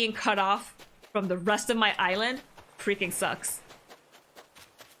me being cut off from the rest of my island freaking sucks.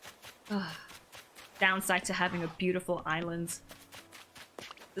 Ugh. Downside to having a beautiful island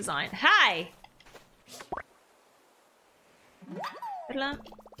design. Hi! Hello?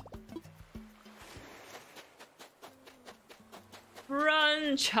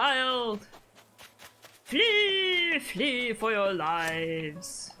 Run, child! Flee! Flee for your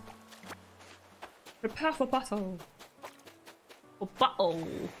lives! Prepare for battle! For battle!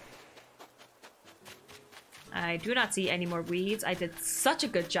 I do not see any more weeds. I did such a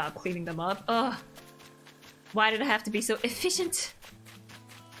good job cleaning them up. Ugh. Why did I have to be so efficient?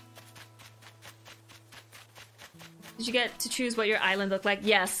 Did you get to choose what your island looked like?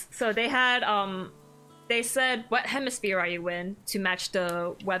 Yes. So they had, they said, what hemisphere are you in to match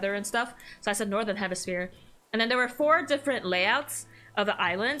the weather and stuff. So I said Northern Hemisphere. And then there were 4 different layouts of the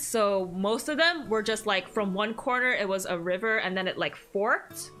island. So most of them were just like from one corner, it was a river and then it like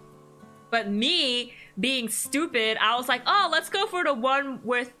forked. But me being stupid, I was like, oh, let's go for the one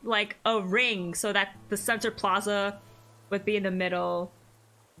with like a ring so that the center plaza would be in the middle.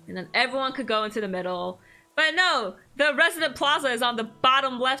 And then everyone could go into the middle. But no, the resident plaza is on the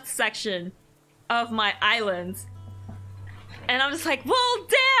bottom left section of my island. And I'm just like, well,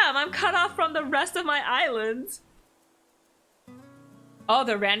 damn, I'm cut off from the rest of my island. Oh,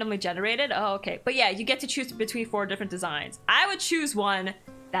 they're randomly generated? Oh, okay. But yeah, you get to choose between 4 different designs. I would choose one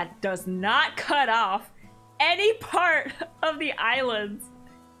that does not cut off any part of the island.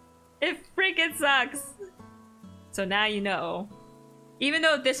 It freaking sucks. So now you know. Even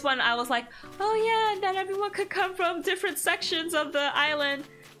though this one, I was like, oh yeah, and then everyone could come from different sections of the island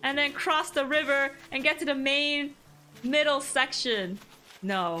and then cross the river and get to the main middle section.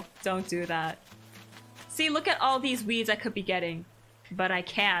 No, don't do that. See, look at all these weeds I could be getting, but I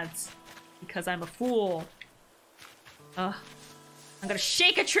can't because I'm a fool. Ugh. I'm gonna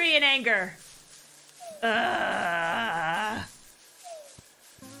shake a tree in anger. Ugh.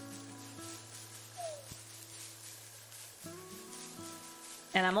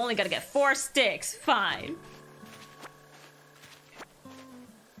 And I'm only gonna get 4 sticks. Fine.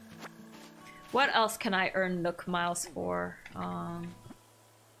 What else can I earn Nook miles for? Oh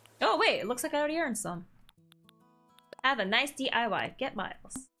wait, it looks like I already earned some. Have a nice DIY. Get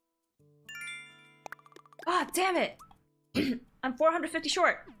miles. Ah, oh, damn it! I'm 450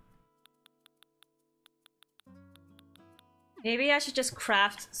 short. Maybe I should just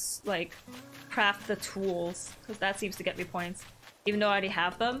craft the tools, because that seems to get me points. Even though I already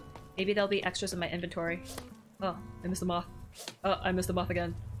have them, maybe there'll be extras in my inventory. Oh, I missed the moth. Oh, I missed the moth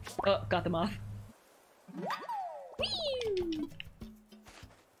again. Oh, got the moth. Whee!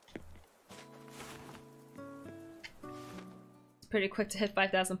 It's pretty quick to hit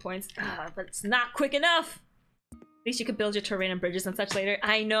 5,000 points, but it's not quick enough! At least you could build your terrain and bridges and such later.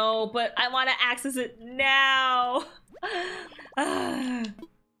 I know, but I want to access it now!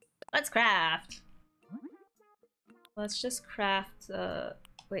 Let's craft. Let's just craft,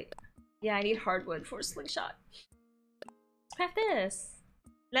 wait. Yeah, I need hardwood for a slingshot. Let's craft this.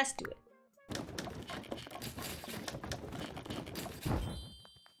 Let's do it.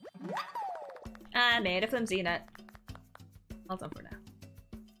 I made a flimsy net. All done for now.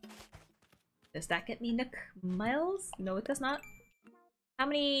 Does that get me Nook miles? No, it does not. How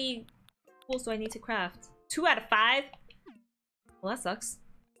many tools do I need to craft? 2 out of 5? Well, that sucks.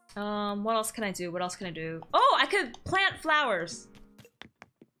 What else can I do? What else can I do? Oh, I could plant flowers!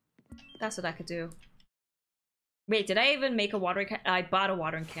 That's what I could do. Wait, did I even make a watering can? I bought a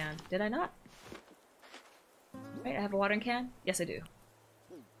watering can. Did I not? Wait, I have a watering can? Yes, I do.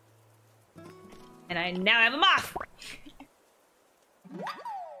 And I now have a moth!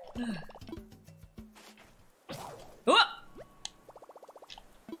 Oh!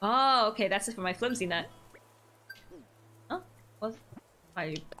 Oh, okay, that's it for my flimsy net. Oh, well,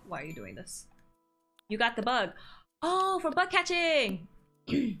 why are you doing this? You got the bug. Oh, for bug catching!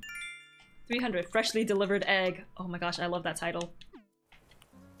 300, freshly delivered egg. Oh my gosh, I love that title.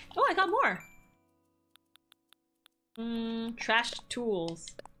 Oh, I got more! Trashed tools.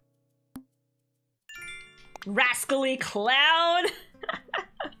 Rascally clown!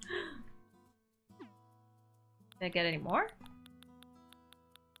 Did I get any more?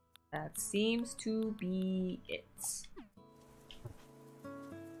 That seems to be it.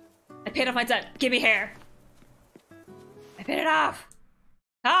 I paid off my debt. Give me hair. I paid it off.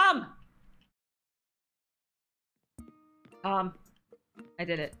 Tom! Tom. I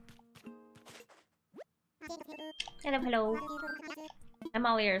did it. Hello, hello. I'm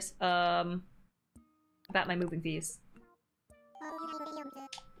all ears. About my moving fees.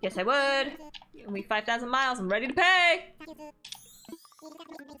 Yes, I would. Only 5,000 miles. I'm ready to pay.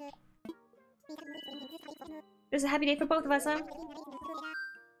 This is a happy day for both of us, huh?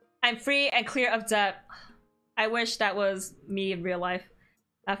 I'm free and clear of debt. I wish that was me in real life.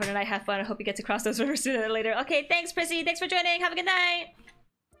 For tonight, have fun. I hope you get to cross those rivers sooner or later. Okay, thanks, Prissy. Thanks for joining. Have a good night.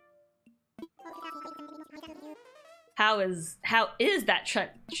 How is that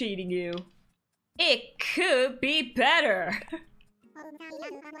treating you? It could be better.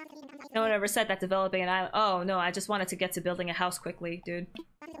 No one ever said that developing an island. Oh no, I just wanted to get to building a house quickly, dude.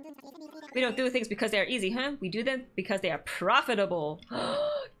 We don't do things because they are easy, huh? We do them because they are profitable.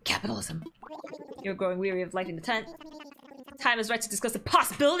 Capitalism. You're growing weary of lighting the tent. Time is right to discuss the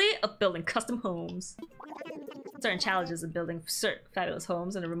possibility of building custom homes. Certain challenges of building fabulous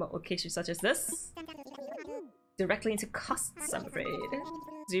homes in a remote location such as this. Directly into costs, I'm afraid.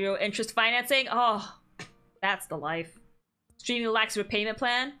 Zero interest financing? Oh, that's the life. Extremely lax repayment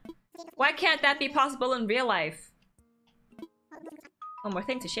plan? Why can't that be possible in real life? One more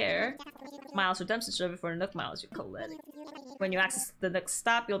thing to share. Miles redemption server for Nook miles you collect. When you access the Nook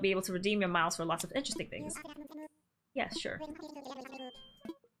stop, you'll be able to redeem your miles for lots of interesting things. Yeah, sure.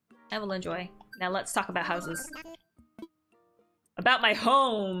 I will enjoy. Now let's talk about houses. About my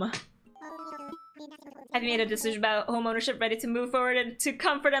home! Have you made a decision about home ownership, ready to move forward into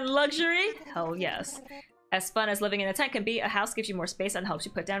comfort and luxury? Hell yes. As fun as living in a tent can be, a house gives you more space and helps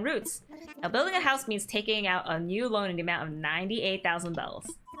you put down roots. Now building a house means taking out a new loan in the amount of 98,000 bells.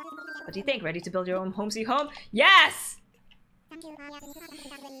 What do you think? Ready to build your own home sweet home? Yes!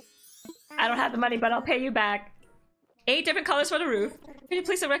 I don't have the money, but I'll pay you back. 8 different colors for the roof. Can you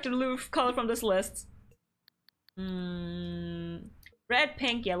please select a roof color from this list? Red,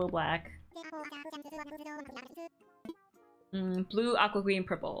 pink, yellow, black. Blue, aqua, green,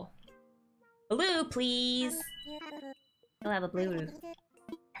 purple. Blue, please. I'll have a blue roof.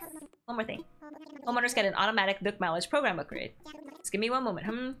 One more thing. Homeowners get an automatic Nook mileage program upgrade. Just give me one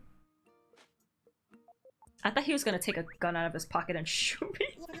moment, I thought he was gonna take a gun out of his pocket and shoot me.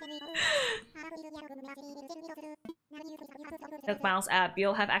 Nook Miles app.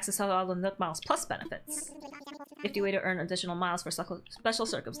 You'll have access to all the Nook Miles Plus benefits. 50 way to earn additional miles for special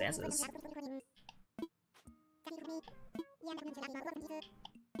circumstances.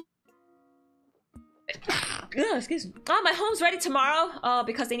 Ugh, excuse me. Oh, my home's ready tomorrow? Oh,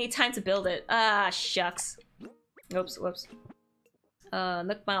 because they need time to build it. Ah, shucks. Oops, whoops.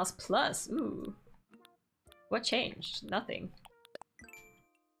 Nook Miles Plus. Ooh. What changed? Nothing.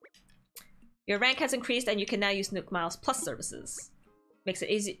 Your rank has increased and you can now use Nook Miles Plus services. Makes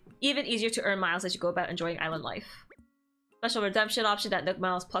it even easier to earn miles as you go about enjoying island life. Special redemption option that Nook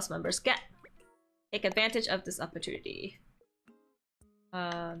Miles Plus members get. Take advantage of this opportunity.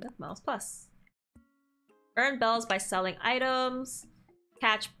 Nook Miles Plus. Earn bells by selling items.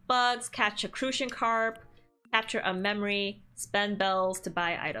 Catch bugs, catch a crucian carp, capture a memory, spend bells to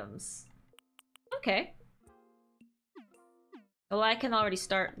buy items. Okay. Well, I can already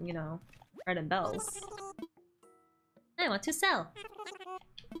start, you know, earning bells. I want to sell.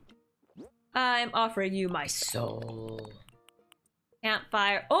 I'm offering you my soul.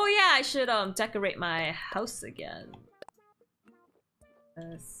 Campfire. Oh yeah, I should decorate my house again.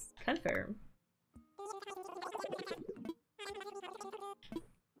 Confirm.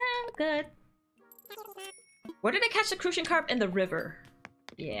 I'm good. Where did I catch the crucian carp? In the river.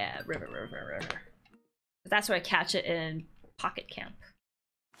 Yeah, river. That's where I catch it in Pocket Camp.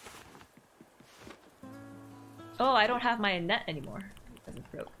 Oh, I don't have my net anymore. It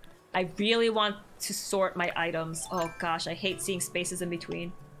doesn't broke. I really want to sort my items. Oh gosh, I hate seeing spaces in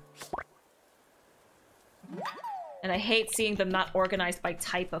between. And I hate seeing them not organized by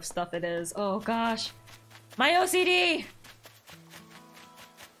type of stuff it is. Oh gosh. My OCD!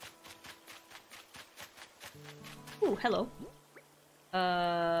 Ooh, hello.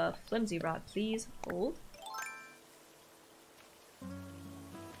 Flimsy rod, please. Hold.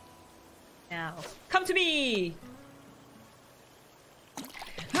 Now, come to me!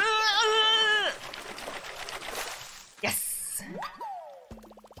 Yes!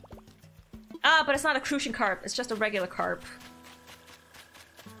 Ah, but it's not a crucian carp. It's just a regular carp.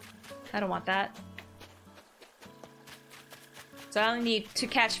 I don't want that. So I only need to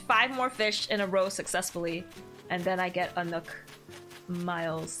catch 5 more fish in a row successfully, and then I get a Nook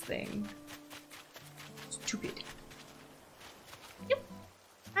Miles thing. Stupid. Yep.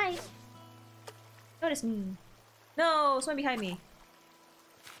 Hi. Notice me. No, swim behind me.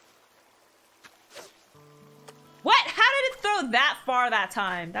 What? How did it throw that far that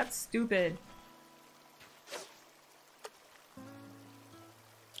time? That's stupid.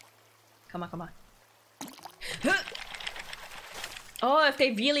 Come on, come on. Oh, if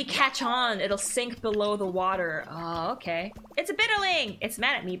they really catch on, it'll sink below the water. Oh, okay. It's a bitterling! It's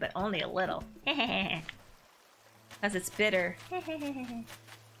mad at me, but only a little. Because it's bitter.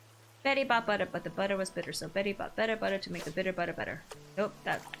 Betty bought butter, but the butter was bitter, so Betty bought better butter to make the bitter butter better. Nope,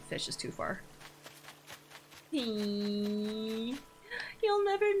 that fish is too far. You'll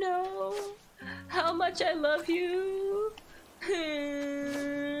never know how much I love you.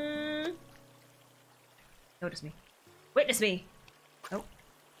 Notice me. Witness me! Nope.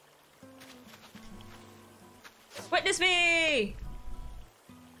 Witness me!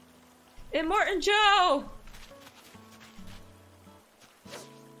 Immortan Joe!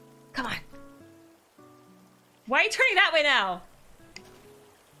 Come on. Why are you turning that way now?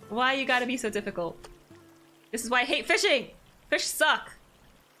 Why you gotta be so difficult? This is why I hate fishing! Fish suck!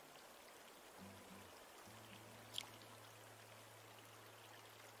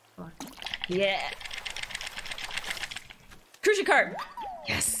 Come on. Yeah! Crucian cart!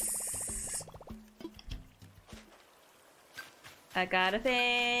 Yes! I got a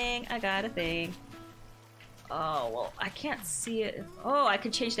thing! I got a thing. Oh, well, I can't see it. Oh, I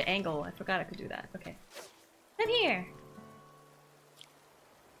could change the angle. I forgot I could do that. Okay. Come here!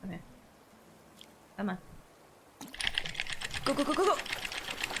 Okay. Come on. Go, go, go, go, go!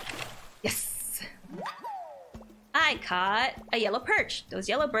 Yes! I caught a yellow perch. Those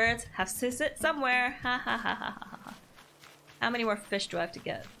yellow birds have to sit somewhere. Ha ha ha ha ha ha. How many more fish do I have to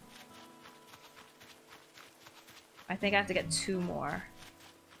get? I think I have to get 2 more.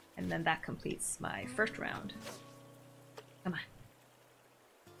 And then that completes my first round. Come on.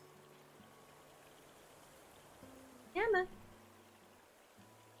 Come on.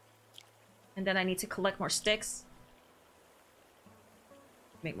 And then I need to collect more sticks.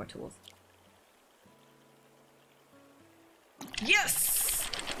 Make more tools. Yes!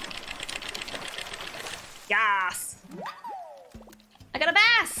 Yes! I got a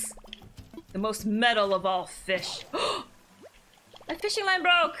bass! The most metal of all fish. My fishing line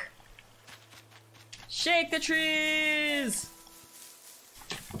broke! Shake the trees!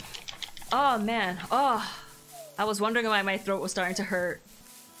 Oh man, oh. I was wondering why my throat was starting to hurt.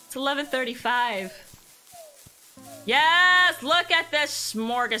 It's 11:35. Yes! Look at this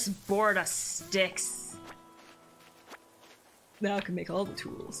smorgasbord of sticks. Now I can make all the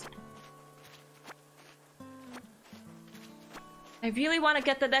tools. I really want to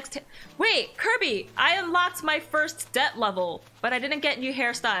get the next... Wait, Kirby! I unlocked my first debt level, but I didn't get new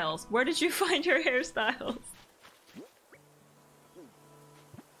hairstyles. Where did you find your hairstyles?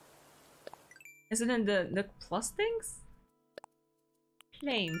 Is it in the Nook Plus things?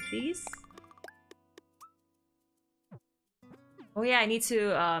 Claim, please. Oh yeah, I need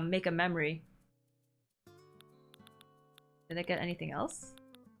to make a memory. Did I get anything else?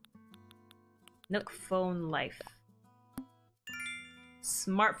 Nook Phone Life.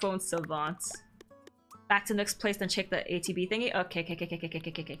 Smartphone savant. Back to Nook's place, then check the ATB thingy.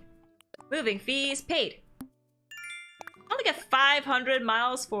 Okay. Moving fees paid. I only get 500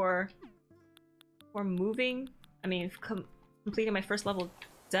 miles for moving. I mean, completing my first level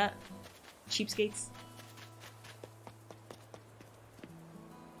debt. Cheapskates.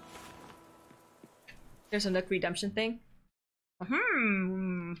 There's a Nook redemption thing.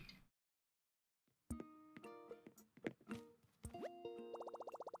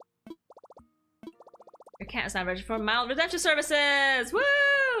 Your cat is not registered for mild redemption services!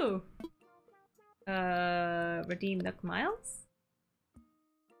 Woo! Redeem Nook Miles?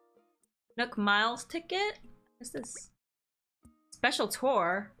 Nook Miles ticket? What's this? Special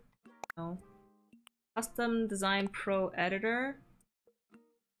tour? No. Custom Design Pro Editor?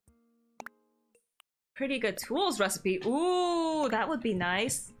 Pretty good tools recipe. Ooh, that would be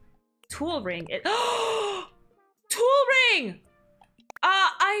nice. Tool ring. Tool ring!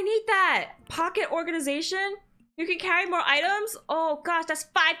 I need that! Pocket organization? You can carry more items? Oh gosh, that's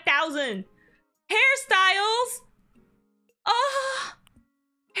 5,000! Hairstyles!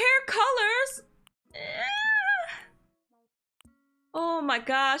 Hair colors! Oh my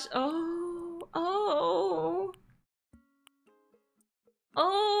gosh. Oh.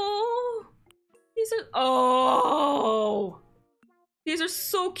 These are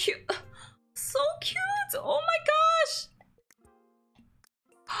so cute. So cute! Oh my gosh!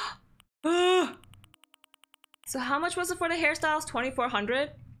 So how much was it for the hairstyles?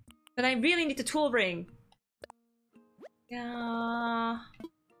 2,400? But I really need the tool ring. Yeah,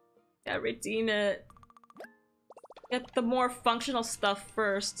 redeem it. Get the more functional stuff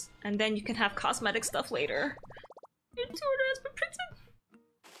first, and then you can have cosmetic stuff later. Your order has been printed.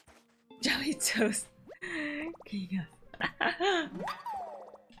 Jelly toast.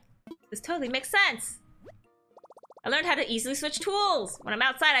 This totally makes sense. I learned how to easily switch tools. When I'm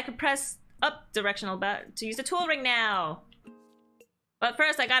outside, I can press up directional button to use the tool ring now. But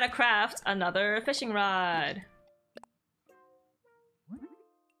first, I gotta craft another fishing rod.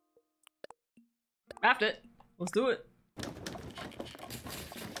 Craft it. Let's do it.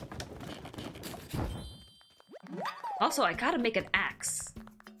 Also, I gotta make an axe.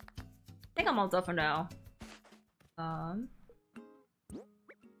 I think I'm all done for now.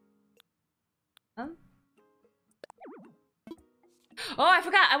 Oh, I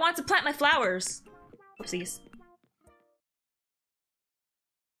forgot. I want to plant my flowers. Oopsies.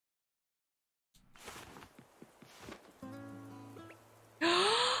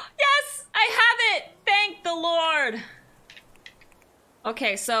 Yes! I have it! Thank the Lord!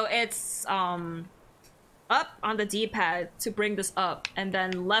 Okay, so it's, up on the D-pad to bring this up, and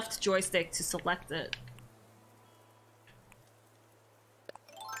then left joystick to select it.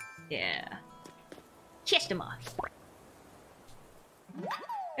 Yeah. Catch them off.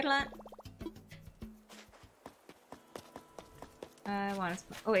 Good luck. I want to...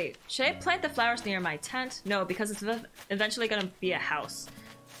 Oh wait, should I plant the flowers near my tent? No, because it's eventually gonna be a house.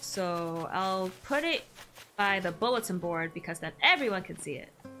 So I'll put it by the bulletin board because then everyone can see it.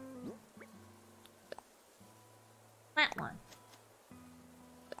 Plant one.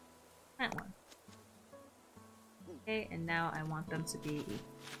 Plant one. Okay, and now I want them to be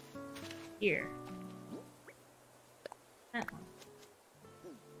here. Plant one.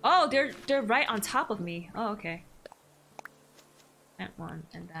 Oh, they're right on top of me. Oh, okay. Plant one,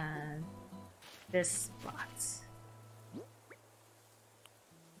 and then this spot.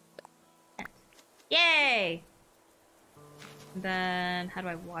 Plant. Yay! And then how do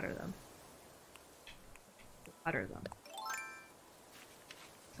I water them? Water them.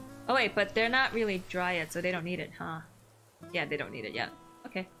 Oh wait, but they're not really dry yet, so they don't need it, huh? Yeah, they don't need it yet.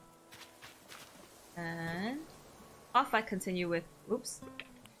 Okay. And off I continue with, oops,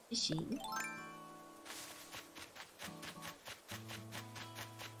 fishy.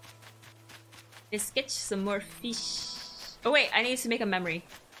 Let's sketch some more fish. Oh wait, I need to make a memory.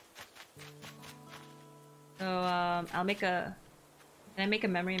 So I'll make a. Can I make a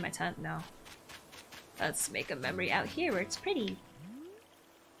memory in my tent? No. Let's make a memory out here where it's pretty.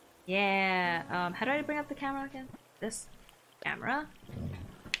 Yeah. How do I bring up the camera again? This camera.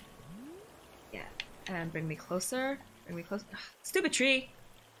 Yeah. And bring me closer. Bring me closer. Ugh, stupid tree.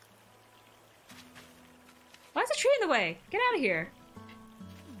 Why is a tree in the way? Get out of here.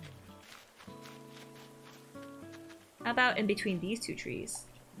 How about in between these two trees?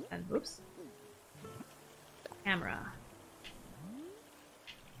 And whoops. Camera.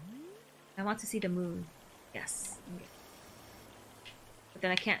 I want to see the moon. Yes. Okay. But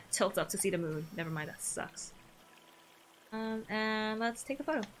then I can't tilt up to see the moon. Never mind, that sucks. And let's take the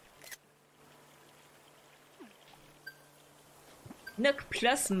photo. Nook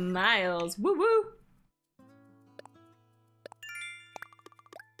plus miles. Woo woo!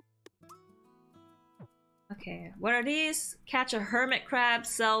 Okay, what are these? Catch a hermit crab,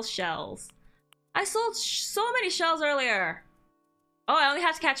 sell shells. I sold so many shells earlier! Oh, I only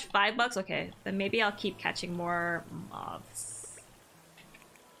have to catch $5? Okay, then maybe I'll keep catching more moths.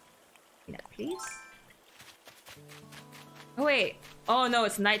 Yeah, please? Oh wait, oh no,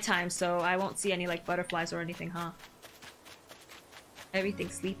 it's nighttime, so I won't see any like butterflies or anything, huh?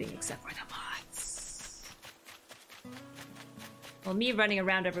 Everything's sleeping except for the moths. Well, me running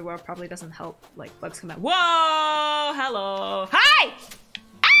around everywhere probably doesn't help, like, bugs come out. Whoa! Hello! Hi!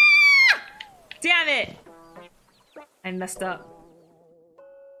 Ah! Damn it! I messed up.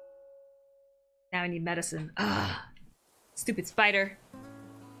 Now I need medicine. Ah! Stupid spider.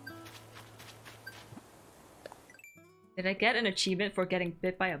 Did I get an achievement for getting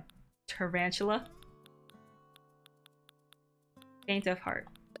bit by a tarantula? Faint of heart.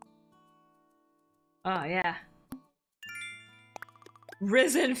 Oh, yeah.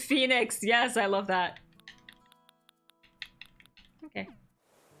 Risen Phoenix! Yes, I love that. Okay.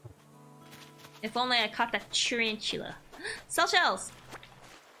 If only I caught that tarantula. Sell shells!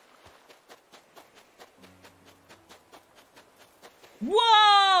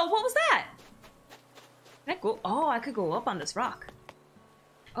 Whoa! What was that? Can I go? Oh, I could go up on this rock.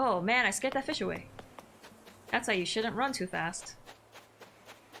 Oh man, I scared that fish away. That's why you shouldn't run too fast.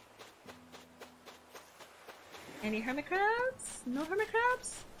 Any hermit crabs? No hermit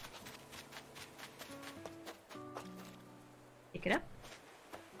crabs? Pick it up.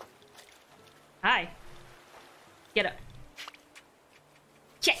 Hi. Get up.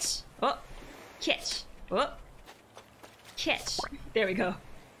 Catch! Oh! Catch! Oh! Catch! There we go.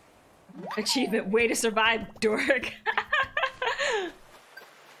 Achievement, way to survive, dork.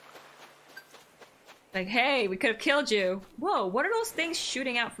 Like, hey, we could have killed you. Whoa, what are those things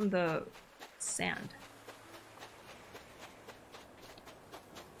shooting out from the sand?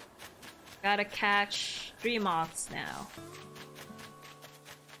 Gotta catch 3 moths now.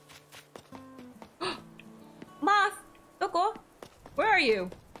 you?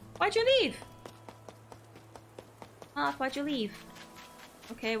 Why'd you leave? Ah, why'd you leave?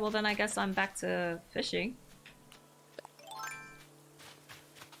 Okay, well then I guess I'm back to fishing.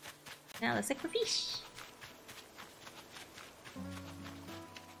 Now let's look for fish.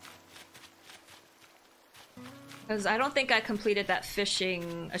 Because I don't think I completed that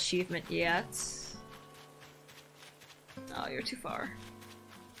fishing achievement yet. Oh, you're too far.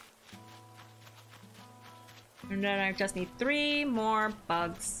 And then I just need 3 more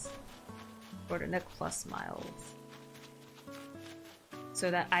bugs for the Nick Plus miles. So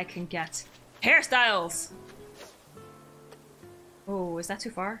that I can get hairstyles! Oh, is that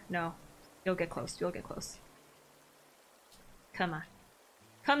too far? No. You'll get close, you'll get close. Come on.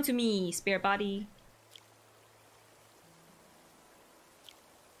 Come to me, spare body.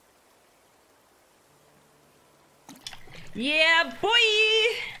 Yeah, boy!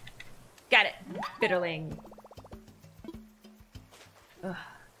 Got it. Bitterling. Ugh.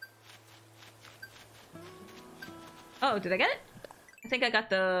 Oh, did I get it? I think I got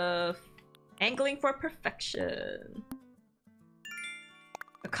the angling for perfection.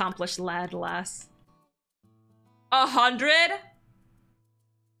 Accomplished lad lass. 100?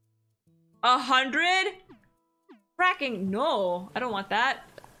 100? Fracking no. I don't want that.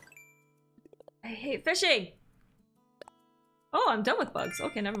 I hate fishing. Oh, I'm done with bugs.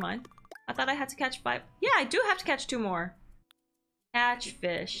 Okay, never mind. I thought I had to catch 5. Yeah, I do have to catch 2 more. Catch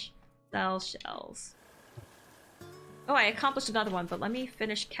fish. Sell shells. Oh, I accomplished another one, but let me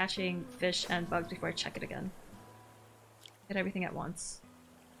finish catching fish and bugs before I check it again. Get everything at once.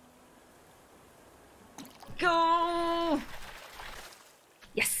 Go!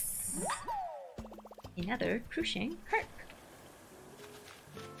 Yes! Another cruising perk.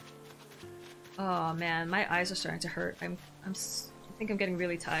 Oh man, my eyes are starting to hurt. I think I'm getting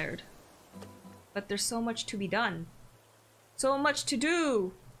really tired. But there's so much to be done. So much to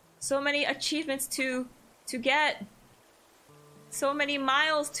do! So many achievements to get. So many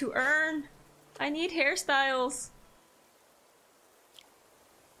miles to earn. I need hairstyles.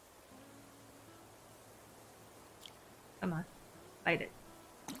 Come on. Bite it.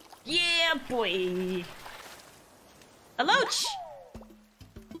 Yeah, boy! A loach!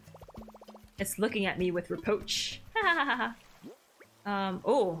 It's looking at me with reproach.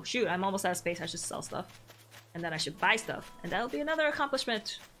 Oh, shoot, I'm almost out of space. I should sell stuff. And then I should buy stuff. And that'll be another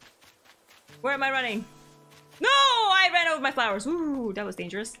accomplishment. Where am I running? No! I ran over my flowers. Ooh, that was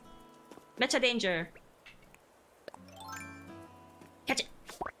dangerous. Mecha danger. Catch it.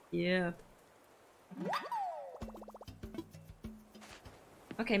 Yeah.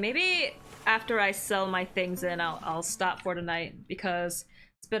 Okay, maybe after I sell my things in, I'll stop for tonight because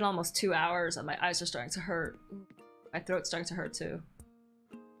it's been almost 2 hours and my eyes are starting to hurt. My throat's starting to hurt too.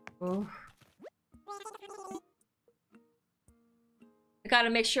 Ooh. I gotta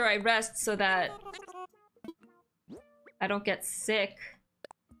make sure I rest so that I don't get sick.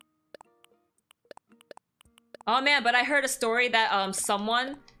 Oh man, but I heard a story that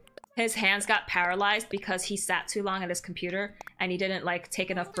someone, his hands got paralyzed because he sat too long at his computer and he didn't like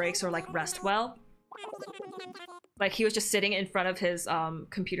take enough breaks or like rest well. Like he was just sitting in front of his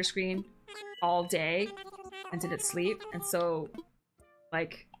computer screen all day and didn't sleep, and so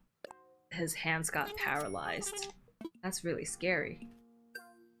like his hands got paralyzed. That's really scary.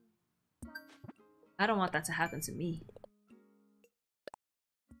 I don't want that to happen to me.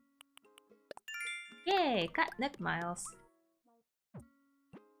 Yay, got Nick miles.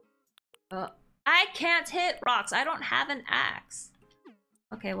 I can't hit rocks. I don't have an axe.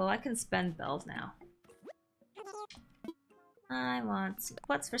 Okay, well I can spend bells now. I want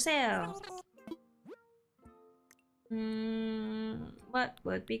what's for sale. What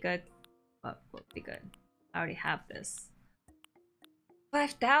would be good? What would be good? I already have this.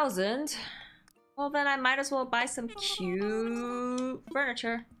 5,000? Well then I might as well buy some cute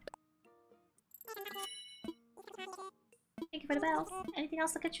furniture. Thank you for the bells. Anything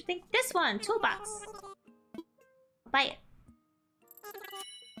else look at you think? This one! Toolbox! I'll buy it.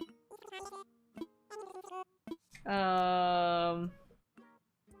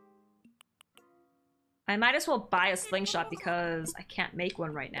 I might as well buy a slingshot because I can't make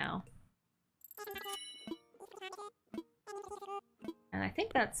one right now. And I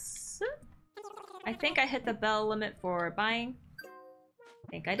think that's it. I think I hit the bell limit for buying. I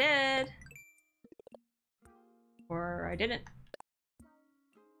think I did. Or I didn't.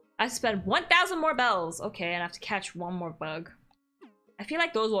 I spent 1,000 more bells. Okay, and I have to catch 1 more bug. I feel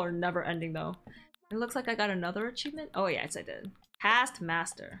like those are never ending though. It looks like I got another achievement. Oh yes, I did. Past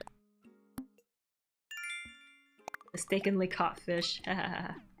master. Mistakenly caught fish.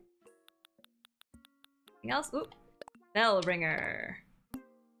 Anything else? Oop. Bell ringer.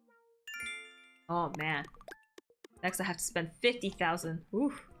 Oh man. Next I have to spend 50,000.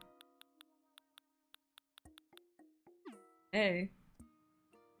 Oof. Hey.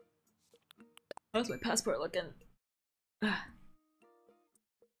 How's my passport looking? Ooh,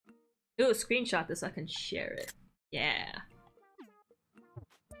 screenshot this so I can share it. Yeah.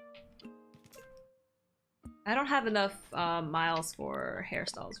 I don't have enough miles for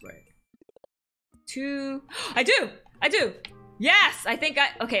hairstyles, right? I do! I do! Yes! I think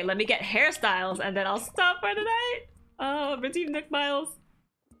I- okay, let me get hairstyles and then I'll stop for the night! Redeem Nick miles.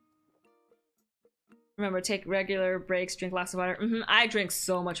 Remember, take regular breaks, drink lots of water. I drink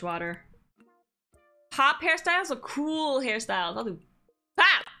so much water. Pop hairstyles are cool hairstyles. I'll do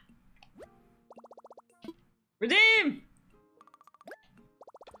pop! Redeem!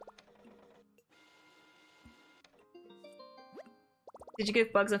 Did you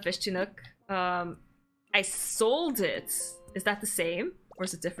give bugs and fish to Nook? I sold it. Is that the same? Or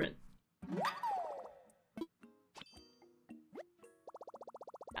is it different?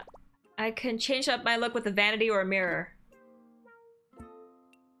 I can change up my look with a vanity or a mirror.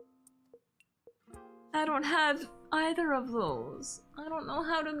 I don't have either of those. I don't know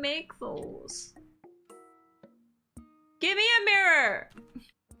how to make those. Give me a mirror!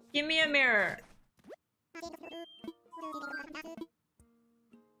 Give me a mirror.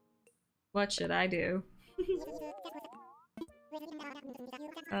 What should I do?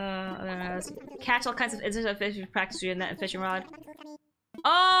 I don't know. Catch all kinds of insects and fish, practice your net and fishing rod.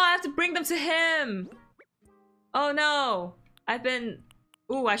 Oh, I have to bring them to him! Oh no! I've been...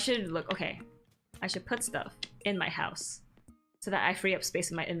 Ooh, I should look... Okay. I should put stuff in my house so that I free up space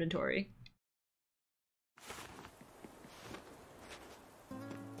in my inventory.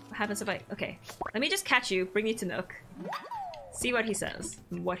 What happens if I... Okay. Let me just catch you, bring you to Nook. See what he says,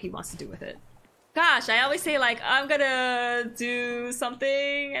 and what he wants to do with it. Gosh, I always say like, I'm gonna do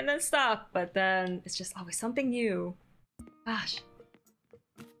something and then stop, but then it's just always something new. Gosh.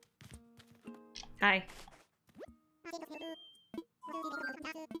 Hi.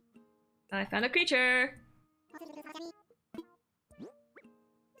 I found a creature!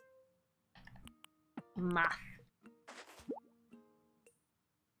 Moth.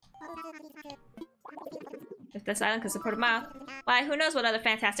 If this island can support a moth, why, who knows what other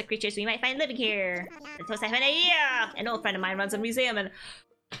fantastic creatures we might find living here? The toast, I have an idea! An old friend of mine runs a museum and...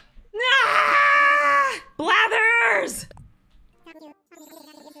 Ah! Blathers!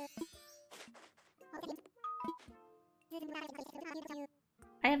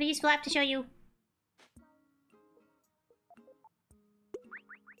 I have a useful app to show you.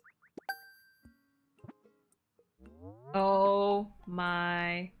 Oh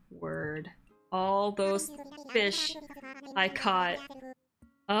my word. All those fish I caught.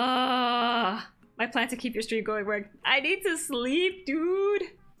 My plan to keep your stream going worked. I need to sleep, dude!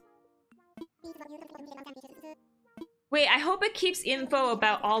 Wait, I hope it keeps info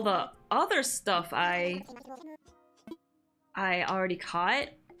about all the other stuff I already caught.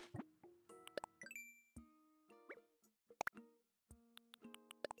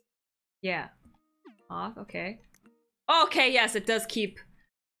 Yeah. Off, okay. Okay, yes, it does keep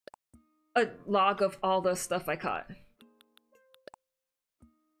a log of all the stuff I caught.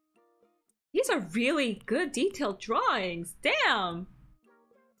 These are really good detailed drawings. Damn!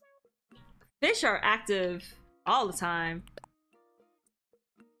 Fish are active all the time.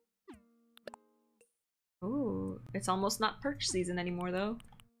 Ooh, it's almost not perch season anymore though.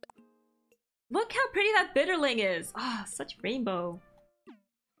 Look how pretty that bitterling is! Ah, such rainbow.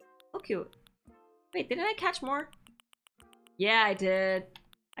 So cute. Wait, didn't I catch more? Yeah, I did.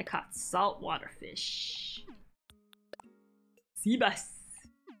 I caught saltwater fish. Sea bass.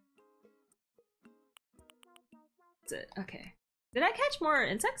 That's it. Okay. Did I catch more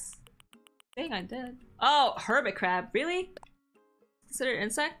insects? I think I did. Oh, hermit crab. Really? Considered an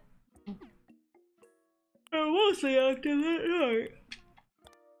insect? I'm mostly active at night.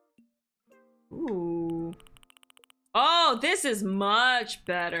 Ooh. Oh, this is much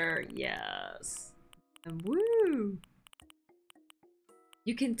better. Yes. And woo.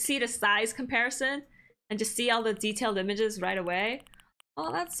 You can see the size comparison and just see all the detailed images right away.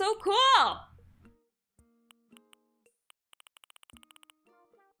 Oh, that's so cool!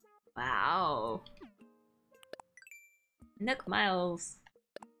 Wow. Nook Miles.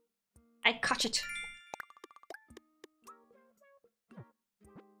 I caught it.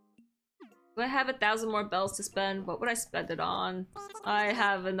 Do I have 1,000 more bells to spend? What would I spend it on? I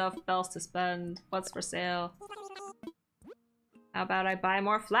have enough bells to spend. What's for sale? How about I buy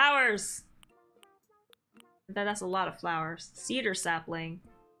more flowers? That's a lot of flowers. Cedar sapling.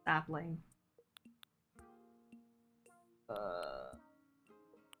 Sapling.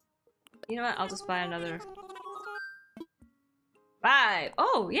 You know what? I'll just buy another. 5!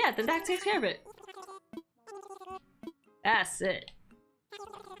 Oh, yeah, then that takes care of it. That's it.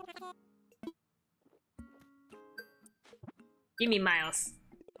 Give me miles.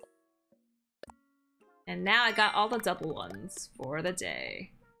 And now I got all the double ones for the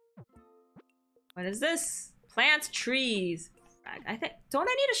day. What is this? Plant trees. I think. Don't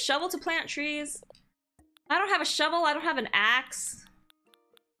I need a shovel to plant trees? I don't have a shovel. I don't have an axe.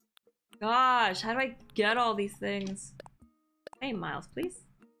 Gosh, how do I get all these things? Hey, Miles, please.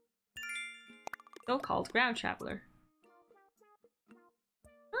 So-called ground traveler.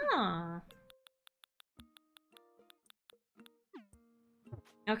 Ah.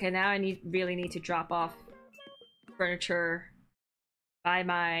 Okay, now I really need to drop off furniture, buy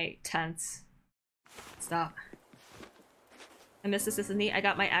my tents. Stop. I miss this isn't neat. I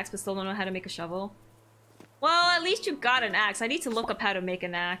got my axe but still don't know how to make a shovel. Well, at least you got an axe. I need to look up how to make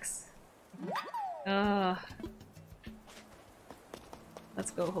an axe. Ugh.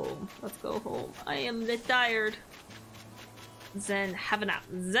 Let's go home. Let's go home. I am tired. Zen, have a nap.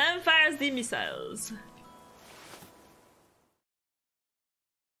 Zen fires the missiles.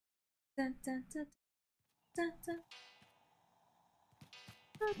 Dun, dun, dun, dun, dun.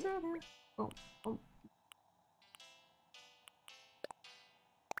 Dun, dun, dun. Oh, oh.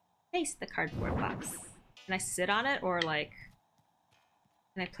 Place the cardboard box. Can I sit on it or like...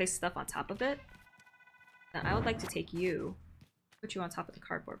 Can I place stuff on top of it? Now, I would like to take you. Put you on top of the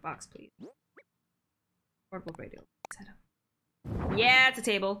cardboard box, please. Portable radio setup. Yeah, it's a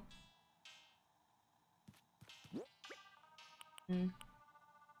table.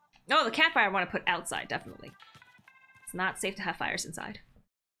 Oh, the campfire I want to put outside, definitely. It's not safe to have fires inside.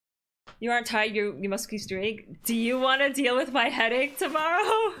 You aren't tired, you must keep straight. Do you want to deal with my headache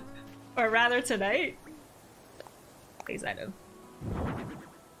tomorrow? Or rather tonight? Please, I do.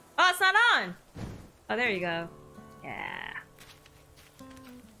 Oh, it's not on! Oh, there you go. Yeah.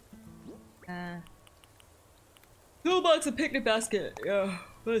 Toolbox and picnic basket. Yeah,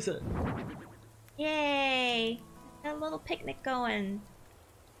 what is it? Yay! Got a little picnic going.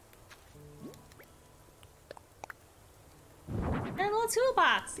 And a little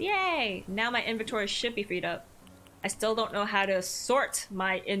toolbox. Yay! Now my inventory should be freed up. I still don't know how to sort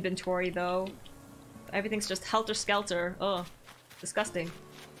my inventory though. Everything's just helter-skelter. Ugh. Disgusting.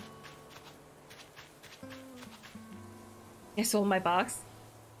 I sold my box.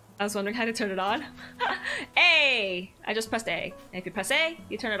 I was wondering how to turn it on. A! I just pressed A. And if you press A,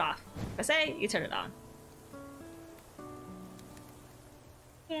 you turn it off. Press A, you turn it on.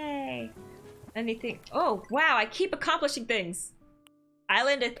 Yay! Anything? Oh, wow, I keep accomplishing things.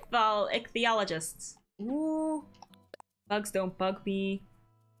 Island ichthyologists. Ooh. Bugs don't bug me.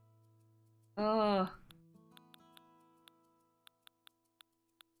 Oh.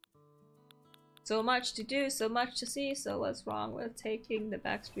 So much to do, so much to see, so what's wrong with taking the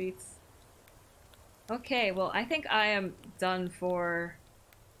back streets? Okay, well, I think I am done for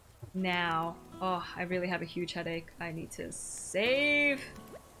now. Oh, I really have a huge headache. I need to save.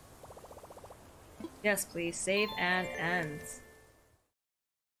 Yes, please. Save and end.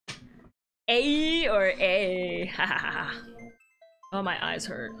 A or A? Oh, my eyes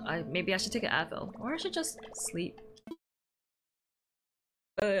hurt. Maybe I should take an Advil. Or I should just sleep.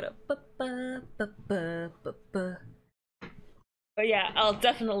 But yeah, I'll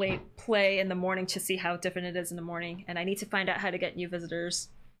definitely play in the morning to see how different it is in the morning. And I need to find out how to get new visitors.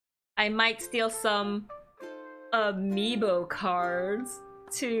 I might steal some amiibo cards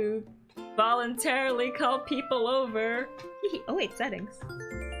to voluntarily call people over. Oh wait, settings.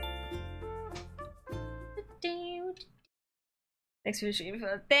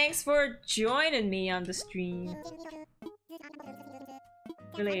 Thanks for joining me on the stream.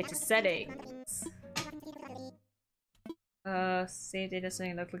 Related to settings. Save data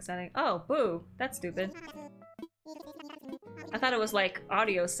setting, no click setting. Oh, boo! That's stupid. I thought it was like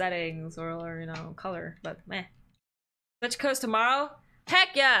audio settings or you know, color, but meh. Switch codes tomorrow?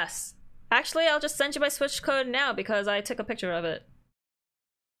 Heck yes! Actually, I'll just send you my Switch code now because I took a picture of it.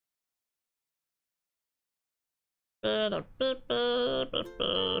 But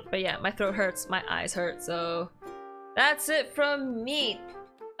yeah, my throat hurts, my eyes hurt, so that's it from me.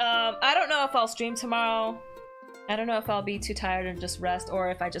 I don't know if I'll stream tomorrow. I don't know if I'll be too tired and just rest,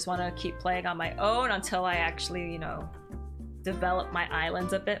 or if I just want to keep playing on my own until I actually, you know, develop my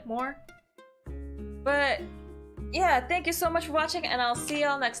islands a bit more. But yeah, thank you so much for watching, and I'll see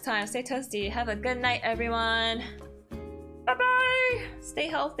y'all next time. Stay toasty. Have a good night, everyone. Bye-bye! Stay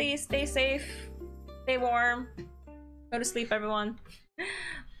healthy, stay safe, stay warm. Go to sleep, everyone.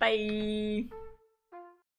 Bye!